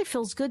it really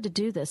feels good to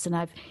do this. And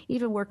I've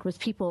even worked with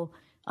people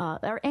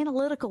are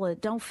analytical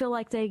that don't feel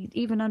like they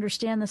even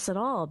understand this at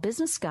all. A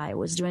business guy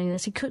was doing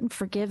this. He couldn't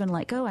forgive and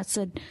let go. I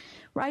said,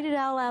 write it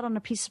all out on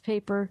a piece of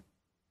paper.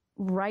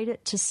 Write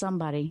it to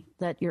somebody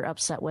that you're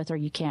upset with or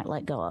you can't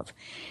let go of.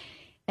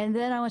 And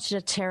then I want you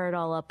to tear it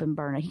all up and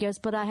burn it. He goes,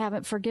 but I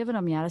haven't forgiven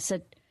him yet. I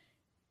said,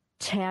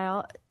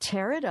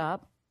 tear it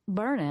up,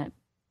 burn it,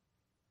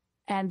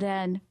 and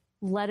then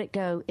let it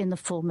go in the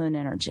full moon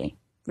energy.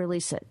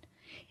 Release it.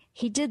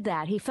 He did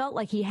that. He felt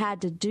like he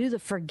had to do the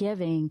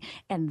forgiving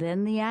and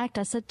then the act.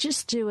 I said,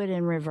 just do it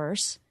in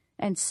reverse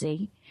and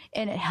see.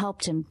 And it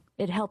helped him.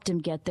 It helped him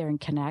get there and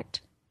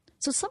connect.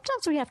 So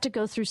sometimes we have to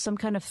go through some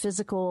kind of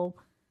physical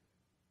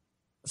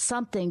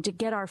something to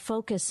get our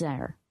focus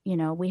there.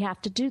 We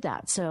have to do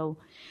that. So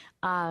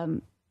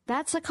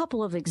that's a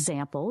couple of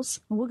examples.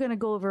 We're going to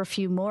go over a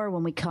few more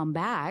when we come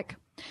back.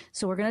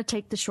 So we're going to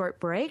take the short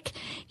break.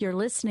 You're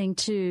listening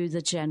to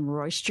the Jenn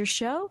Royster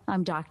Show.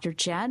 I'm Dr.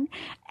 Jenn,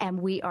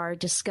 and we are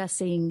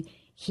discussing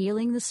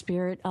healing the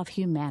spirit of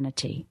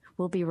humanity.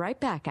 We'll be right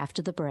back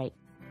after the break.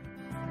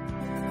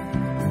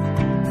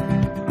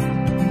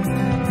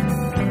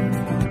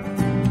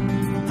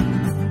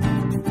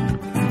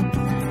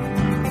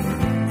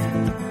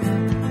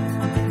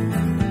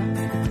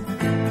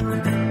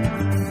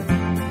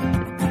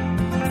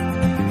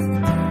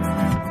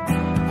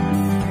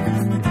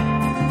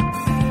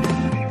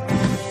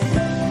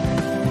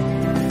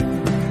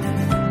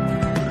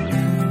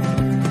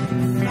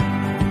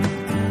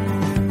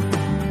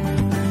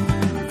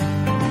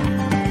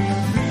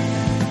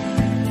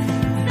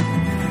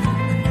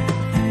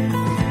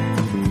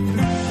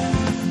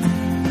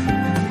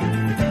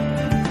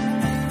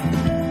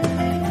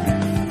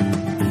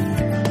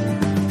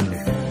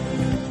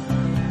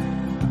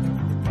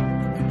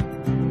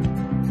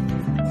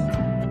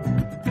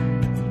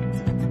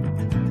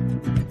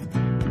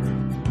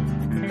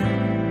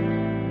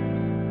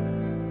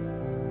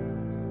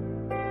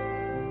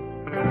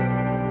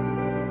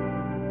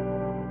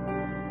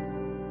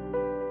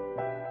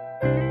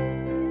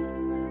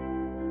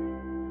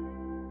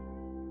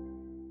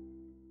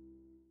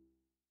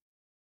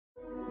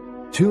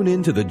 Tune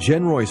in to the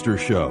Jenn Royster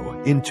Show,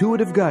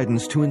 intuitive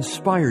guidance to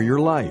inspire your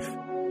life.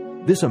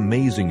 This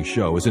amazing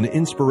show is an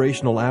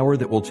inspirational hour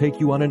that will take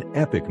you on an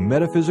epic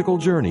metaphysical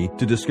journey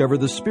to discover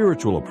the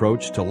spiritual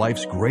approach to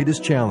life's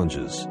greatest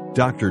challenges.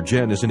 Dr.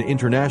 Jenn is an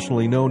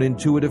internationally known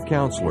intuitive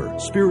counselor,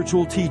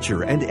 spiritual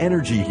teacher, and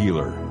energy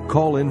healer.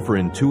 Call in for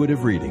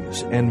intuitive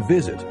readings and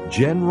visit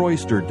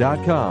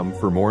JennRoyster.com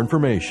for more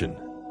information.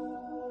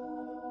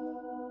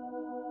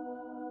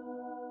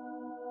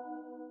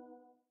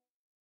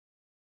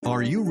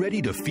 Are you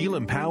ready to feel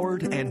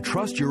empowered and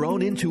trust your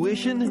own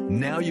intuition?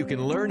 Now you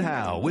can learn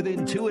how with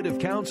intuitive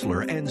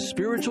counselor and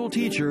spiritual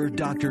teacher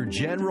Dr.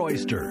 Jenn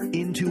Royster.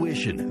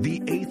 Intuition, the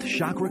 8th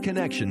Chakra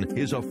Connection,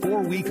 is a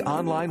 4-week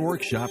online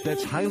workshop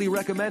that's highly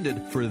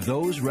recommended for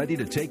those ready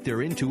to take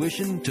their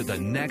intuition to the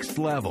next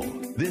level.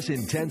 This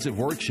intensive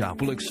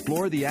workshop will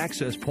explore the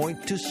access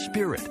point to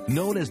spirit,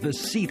 known as the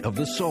seat of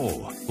the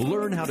soul.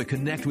 Learn how to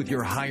connect with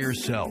your higher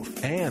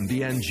self and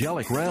the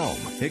angelic realm.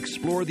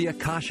 Explore the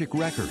Akashic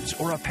records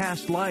or a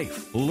past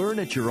life. Learn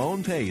at your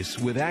own pace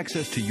with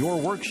access to your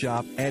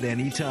workshop at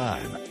any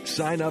time.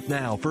 Sign up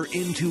now for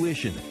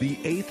Intuition, the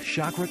 8th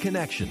Chakra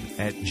Connection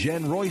at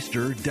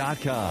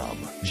JennRoyster.com.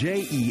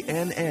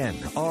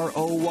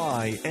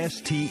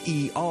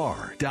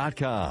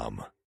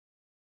 JennRoyster.com.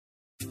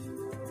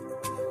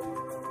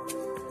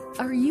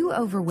 Are you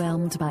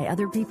overwhelmed by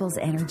other people's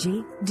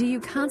energy? Do you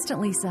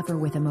constantly suffer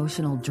with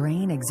emotional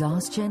drain,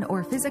 exhaustion,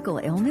 or physical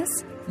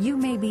illness? You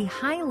may be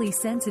highly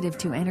sensitive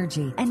to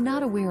energy and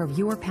not aware of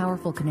your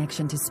powerful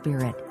connection to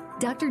spirit.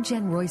 Dr.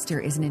 Jenn Royster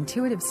is an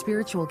intuitive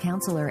spiritual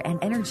counselor and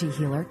energy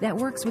healer that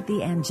works with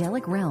the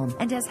angelic realm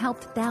and has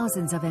helped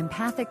thousands of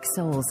empathic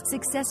souls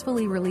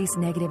successfully release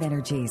negative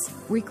energies,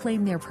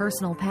 reclaim their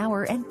personal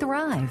power, and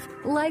thrive.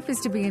 Life is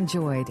to be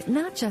enjoyed,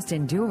 not just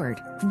endured.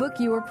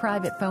 Book your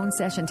private phone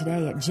session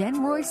today at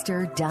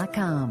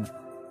JennRoyster.com.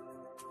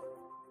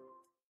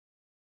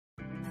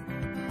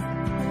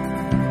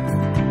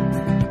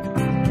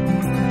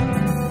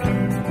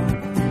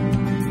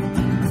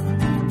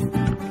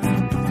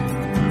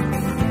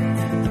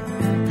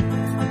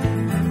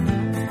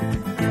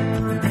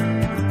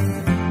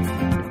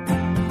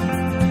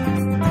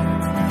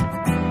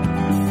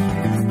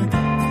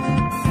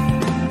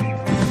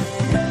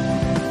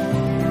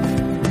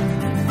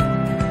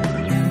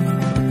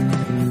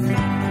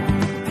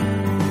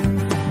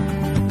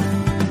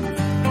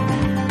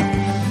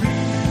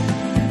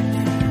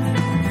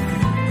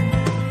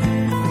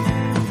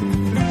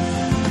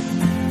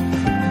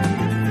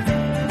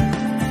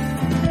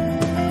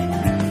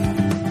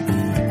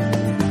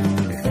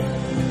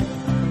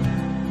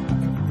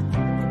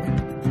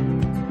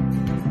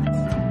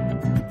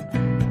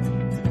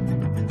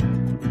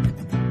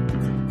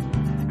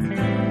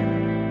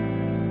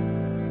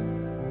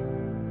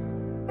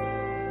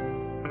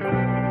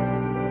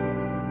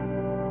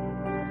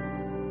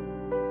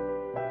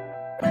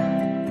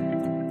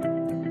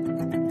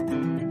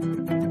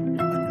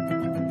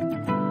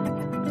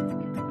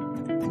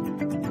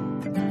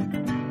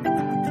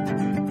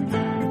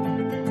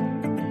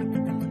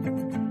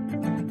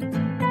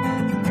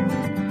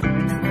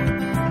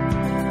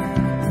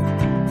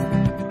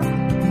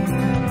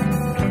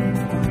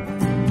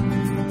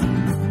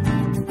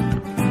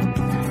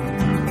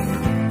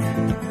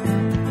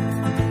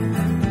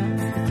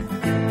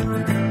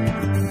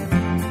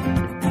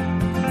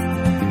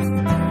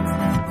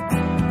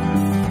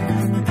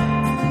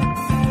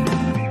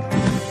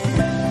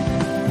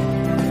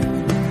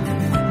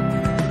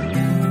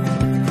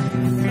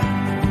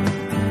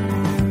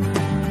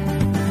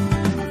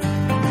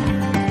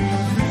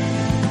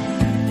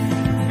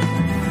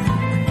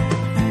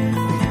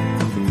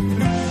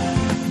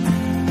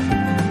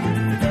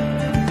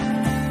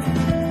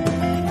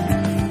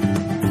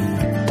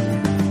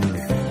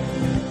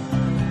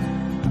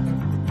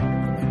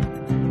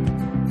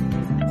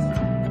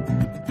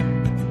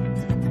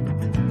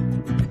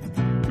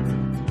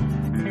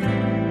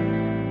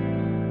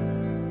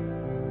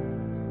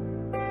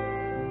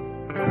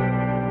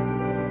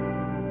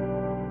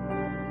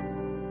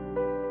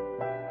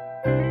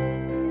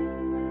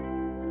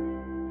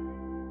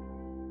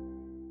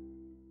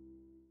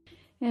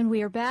 And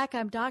we are back.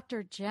 I'm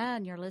Dr.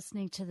 Jenn. You're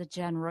listening to the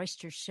Jenn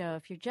Royster Show.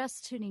 If you're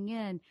just tuning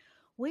in,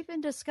 we've been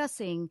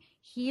discussing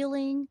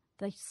healing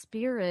the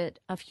spirit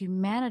of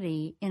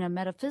humanity in a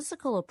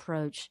metaphysical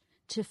approach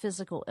to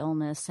physical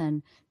illness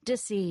and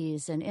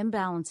disease and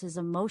imbalances,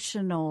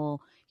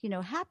 emotional,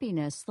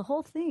 happiness, the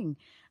whole thing.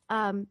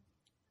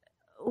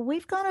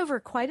 We've gone over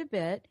quite a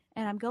bit,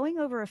 and I'm going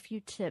over a few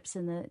tips,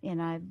 and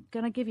I'm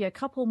going to give you a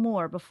couple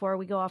more before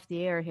we go off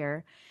the air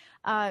here.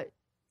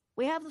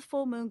 We have the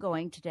full moon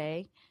going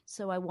today,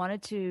 so I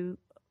wanted to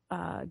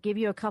give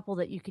you a couple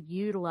that you could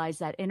utilize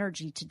that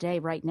energy today,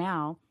 right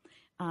now.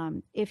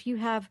 If you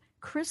have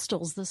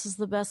crystals, this is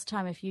the best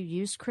time. If you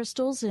use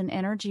crystals in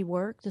energy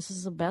work, this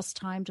is the best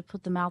time to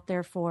put them out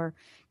there for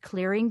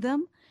clearing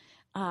them.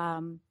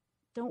 Don't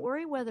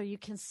worry whether you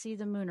can see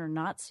the moon or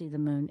not see the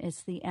moon.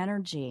 It's the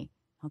energy,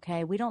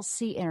 okay? We don't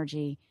see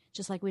energy,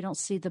 just like we don't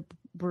see the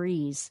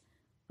breeze,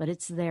 but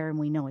it's there and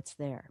we know it's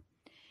there.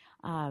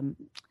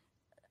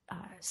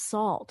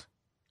 Salt.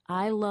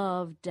 I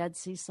love Dead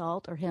Sea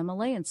salt or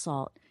Himalayan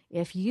salt.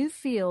 If you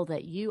feel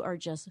that you are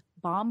just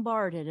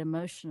bombarded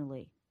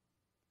emotionally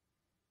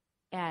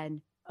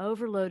and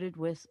overloaded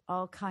with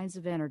all kinds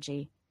of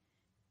energy,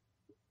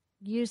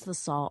 use the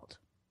salt.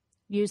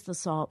 Use the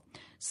salt.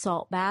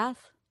 Salt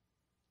bath.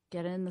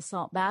 Get in the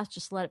salt bath.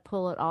 Just let it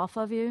pull it off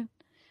of you.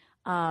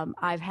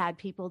 I've had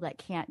people that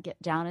can't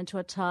get down into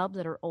a tub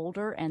that are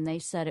older, and they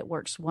said it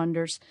works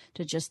wonders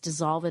to just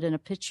dissolve it in a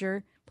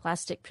pitcher,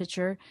 plastic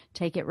pitcher,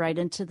 take it right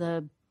into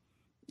the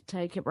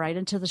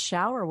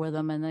shower with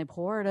them, and they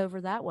pour it over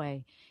that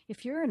way.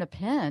 If you're in a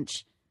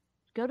pinch,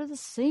 go to the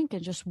sink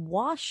and just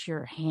wash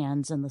your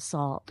hands in the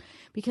salt,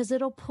 because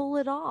it'll pull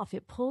it off.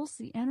 It pulls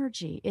the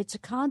energy. It's a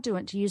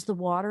conduit to use the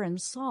water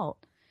and salt.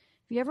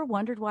 Have you ever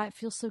wondered why it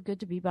feels so good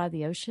to be by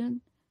the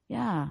ocean?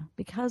 Yeah,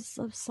 because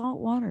of salt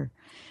water.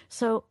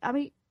 So,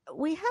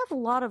 we have a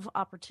lot of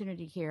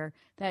opportunity here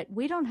that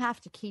we don't have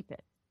to keep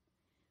it.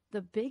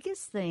 The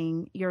biggest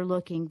thing you're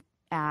looking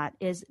at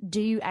is,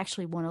 do you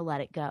actually want to let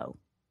it go?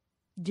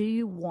 Do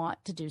you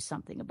want to do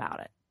something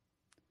about it?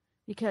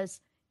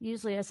 Because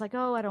usually it's like,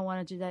 oh, I don't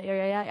want to do that.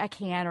 I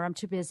can't, or I'm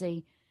too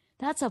busy.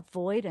 That's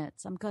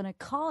avoidance. I'm going to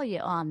call you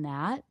on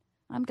that.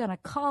 I'm going to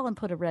call and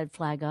put a red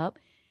flag up.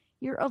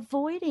 You're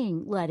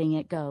avoiding letting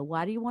it go.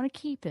 Why do you want to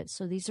keep it?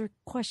 So these are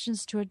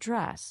questions to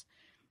address.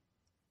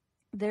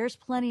 There's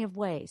plenty of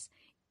ways.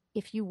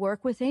 If you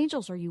work with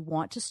angels or you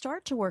want to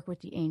start to work with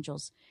the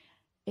angels,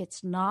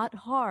 it's not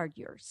hard.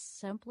 You're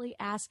simply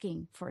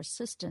asking for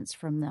assistance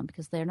from them,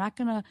 because they're not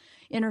going to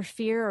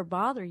interfere or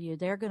bother you.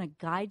 They're going to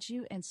guide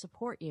you and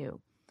support you.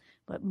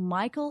 But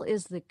Michael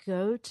is the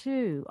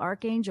go-to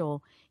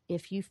archangel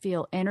if you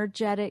feel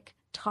energetic,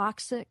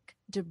 toxic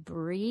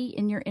debris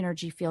in your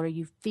energy field, or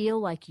you feel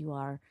like you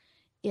are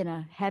in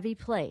a heavy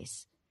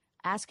place.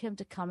 Ask him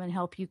to come and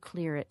help you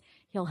clear it.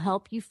 He'll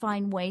help you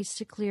find ways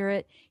to clear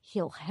it.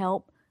 He'll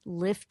help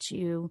lift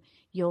you.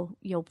 You'll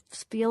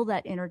feel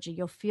that energy.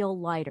 You'll feel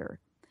lighter.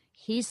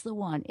 He's the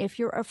one. If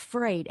you're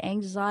afraid,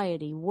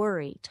 anxiety,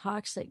 worry,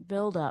 toxic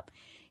buildup,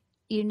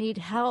 you need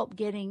help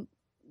getting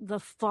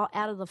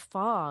out of the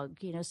fog,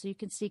 so you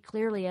can see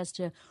clearly as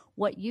to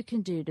what you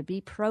can do to be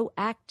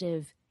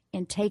proactive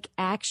and take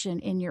action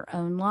in your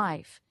own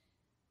life.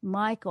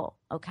 Michael,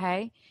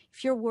 okay?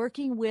 If you're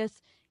working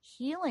with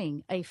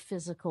healing a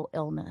physical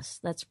illness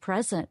that's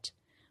present,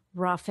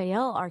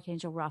 Raphael,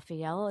 Archangel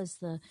Raphael is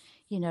the,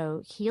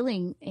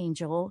 healing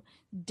angel.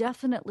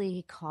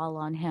 Definitely call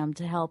on him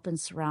to help and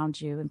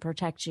surround you and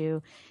protect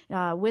you.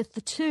 With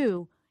the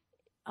two,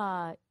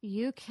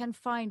 you can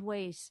find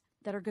ways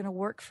that are going to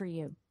work for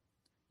you.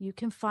 You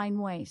can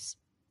find ways.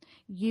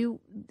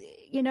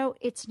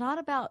 It's not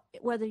about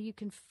whether you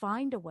can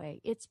find a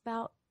way. It's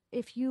about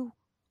if you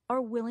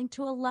are willing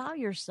to allow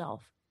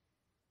yourself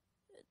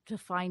to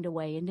find a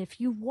way. And if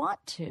you want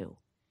to,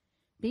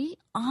 be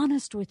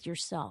honest with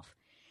yourself.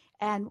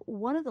 And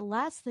one of the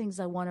last things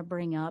I want to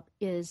bring up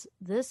is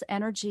this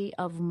energy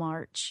of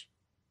March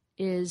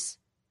is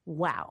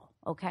wow.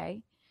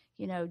 Okay.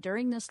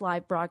 During this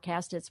live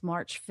broadcast, it's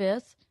March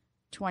 5th,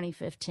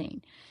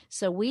 2015.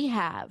 So we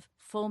have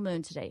full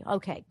moon today.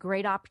 Okay,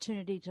 great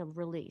opportunity to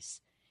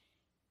release.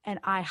 And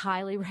I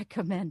highly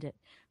recommend it,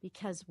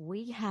 because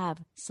we have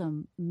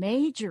some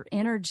major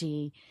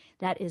energy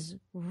that is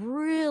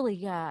really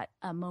got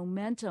a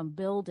momentum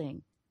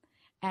building.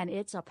 And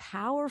it's a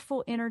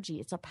powerful energy.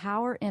 It's a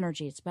power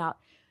energy. It's about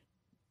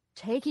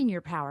taking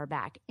your power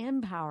back,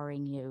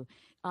 empowering you.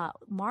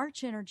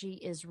 March energy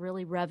is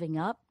really revving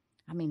up.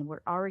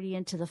 We're already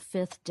into the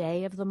 5th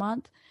day of the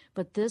month,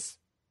 but this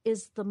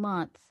is the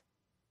month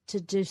to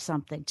do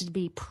something, to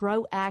be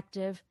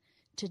proactive,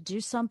 to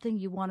do something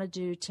you want to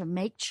do, to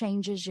make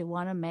changes you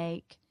want to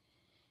make.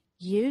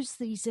 Use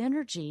these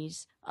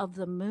energies of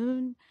the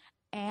moon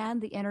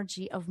and the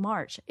energy of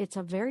March. It's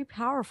a very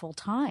powerful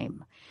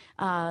time,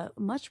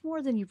 much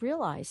more than you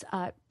realize.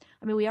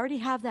 We already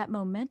have that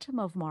momentum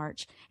of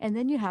March, and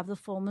then you have the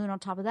full moon on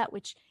top of that,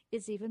 which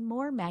is even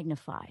more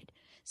magnified.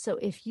 So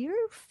if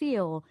you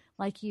feel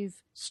like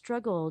you've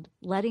struggled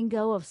letting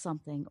go of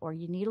something, or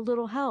you need a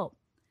little help,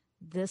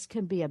 this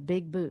can be a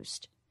big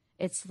boost.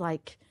 It's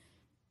like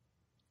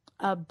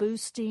a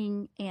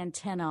boosting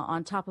antenna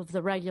on top of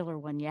the regular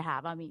one you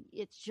have. I mean,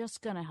 it's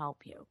just going to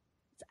help you.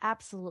 It's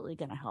absolutely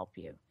going to help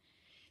you.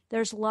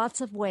 There's lots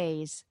of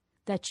ways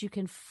that you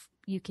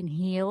can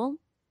heal,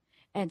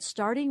 and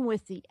starting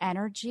with the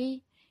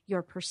energy,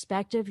 your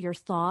perspective, your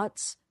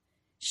thoughts,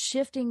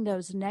 shifting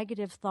those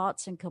negative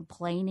thoughts and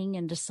complaining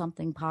into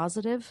something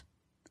positive.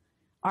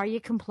 Are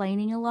you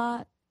complaining a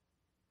lot?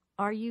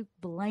 Are you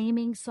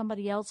blaming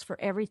somebody else for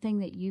everything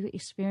that you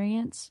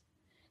experience?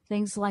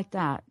 Things like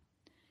that.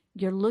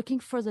 You're looking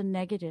for the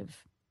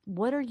negative.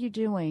 What are you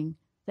doing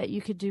that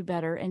you could do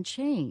better and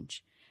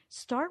change?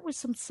 Start with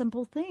some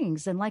simple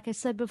things. And like I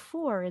said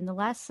before in the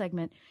last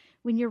segment,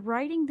 when you're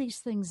writing these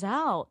things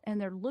out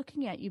and they're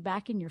looking at you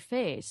back in your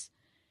face,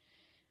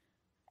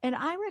 and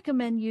I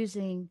recommend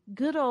using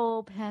good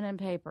old pen and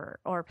paper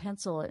or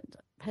pencil.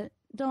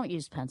 Don't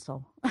use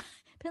pencil.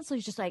 Pencil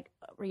is just like,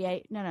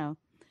 no.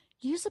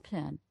 Use a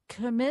pen.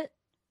 Commit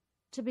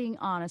to being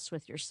honest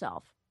with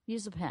yourself.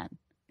 Use a pen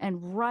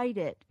and write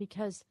it,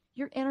 because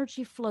your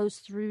energy flows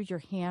through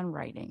your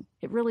handwriting.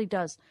 It really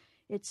does.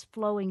 It's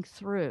flowing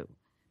through.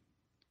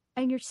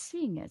 And you're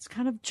seeing it. It's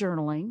kind of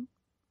journaling.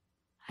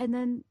 And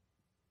then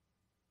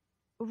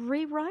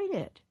rewrite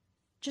it.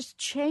 Just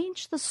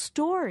change the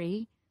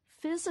story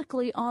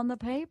physically on the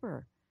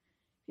paper.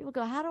 People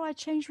go, how do I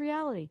change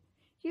reality?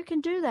 You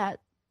can do that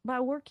by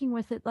working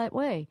with it that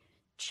way.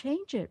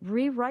 Change it.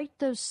 Rewrite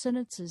those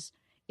sentences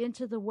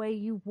into the way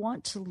you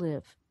want to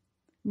live.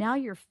 Now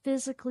you're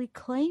physically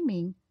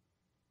claiming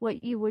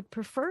what you would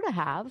prefer to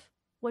have,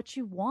 what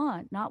you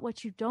want, not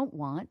what you don't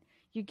want.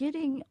 You're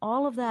getting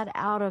all of that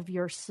out of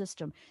your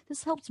system.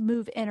 This helps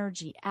move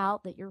energy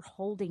out that you're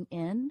holding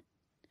in.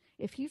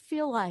 If you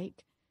feel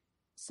like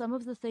some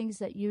of the things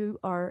that you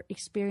are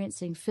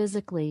experiencing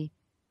physically,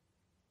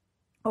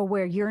 or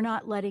where you're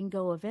not letting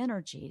go of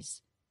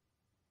energies,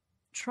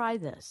 try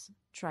this.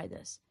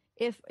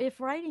 If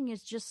writing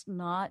is just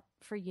not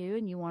for you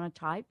and you want to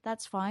type,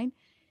 that's fine.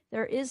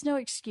 There is no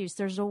excuse.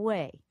 There's a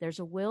way. There's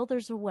a will.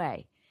 There's a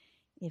way.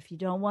 If you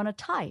don't want to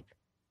type,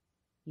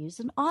 use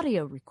an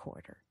audio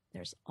recorder.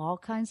 There's all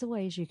kinds of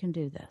ways you can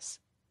do this.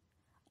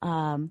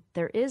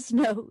 There is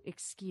no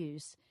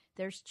excuse.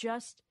 There's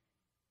just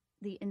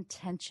the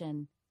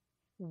intention.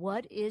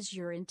 What is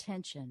your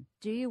intention?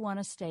 Do you want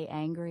to stay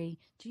angry?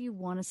 Do you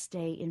want to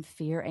stay in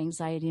fear,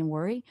 anxiety, and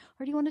worry?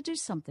 Or do you want to do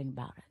something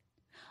about it?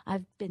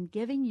 I've been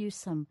giving you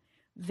some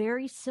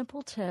very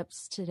simple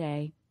tips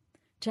today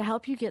to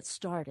help you get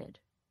started.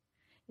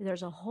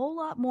 There's a whole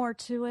lot more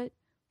to it,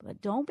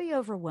 but don't be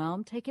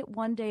overwhelmed. Take it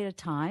one day at a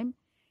time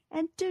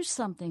and do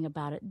something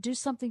about it. Do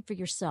something for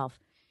yourself.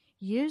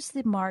 Use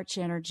the March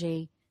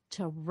energy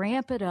to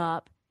ramp it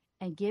up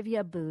and give you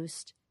a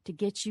boost to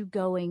get you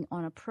going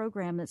on a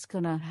program that's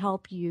going to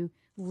help you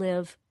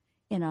live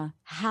in a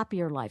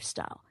happier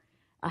lifestyle,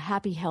 a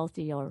happy,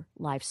 healthier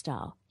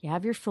lifestyle. You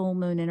have your full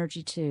moon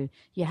energy too.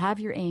 You have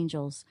your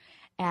angels.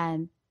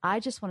 And I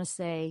just want to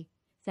say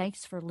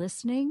thanks for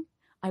listening.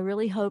 I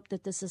really hope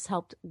that this has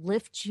helped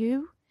lift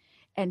you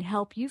and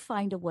help you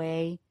find a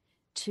way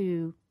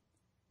to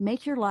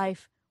make your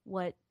life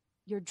what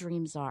your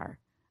dreams are,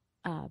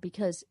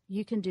 because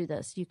you can do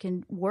this. You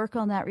can work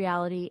on that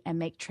reality and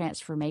make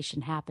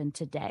transformation happen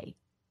today.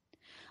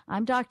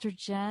 I'm Dr.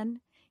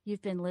 Jenn.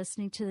 You've been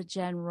listening to the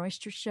Jenn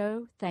Royster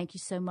Show. Thank you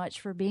so much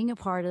for being a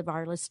part of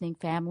our listening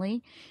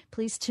family.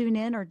 Please tune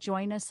in or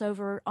join us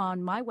over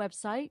on my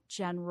website,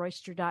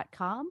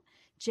 JennRoyster.com,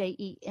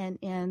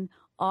 JennRoyster.com.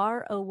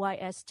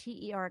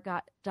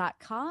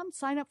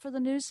 Sign up for the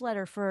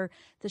newsletter for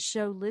the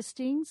show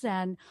listings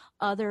and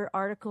other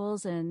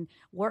articles and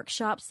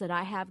workshops that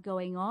I have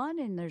going on.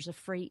 And there's a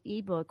free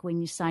ebook when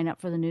you sign up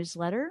for the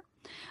newsletter.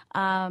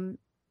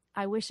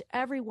 I wish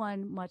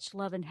everyone much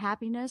love and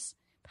happiness.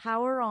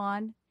 Power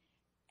on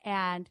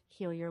and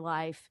heal your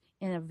life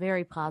in a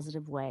very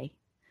positive way.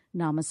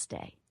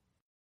 Namaste.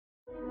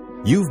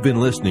 You've been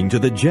listening to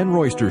The Jenn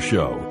Royster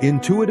Show,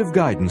 intuitive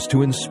guidance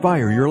to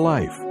inspire your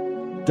life.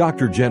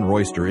 Dr. Jenn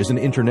Royster is an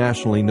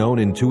internationally known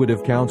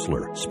intuitive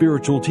counselor,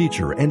 spiritual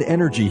teacher, and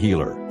energy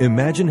healer.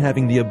 Imagine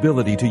having the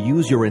ability to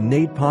use your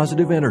innate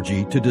positive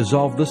energy to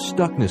dissolve the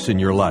stuckness in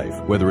your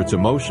life, whether it's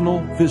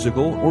emotional,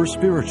 physical, or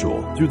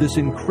spiritual, through this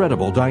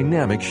incredible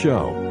dynamic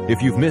show.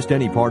 If you've missed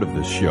any part of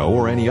this show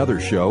or any other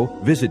show,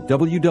 visit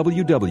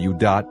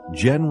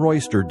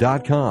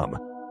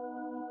www.JennRoyster.com.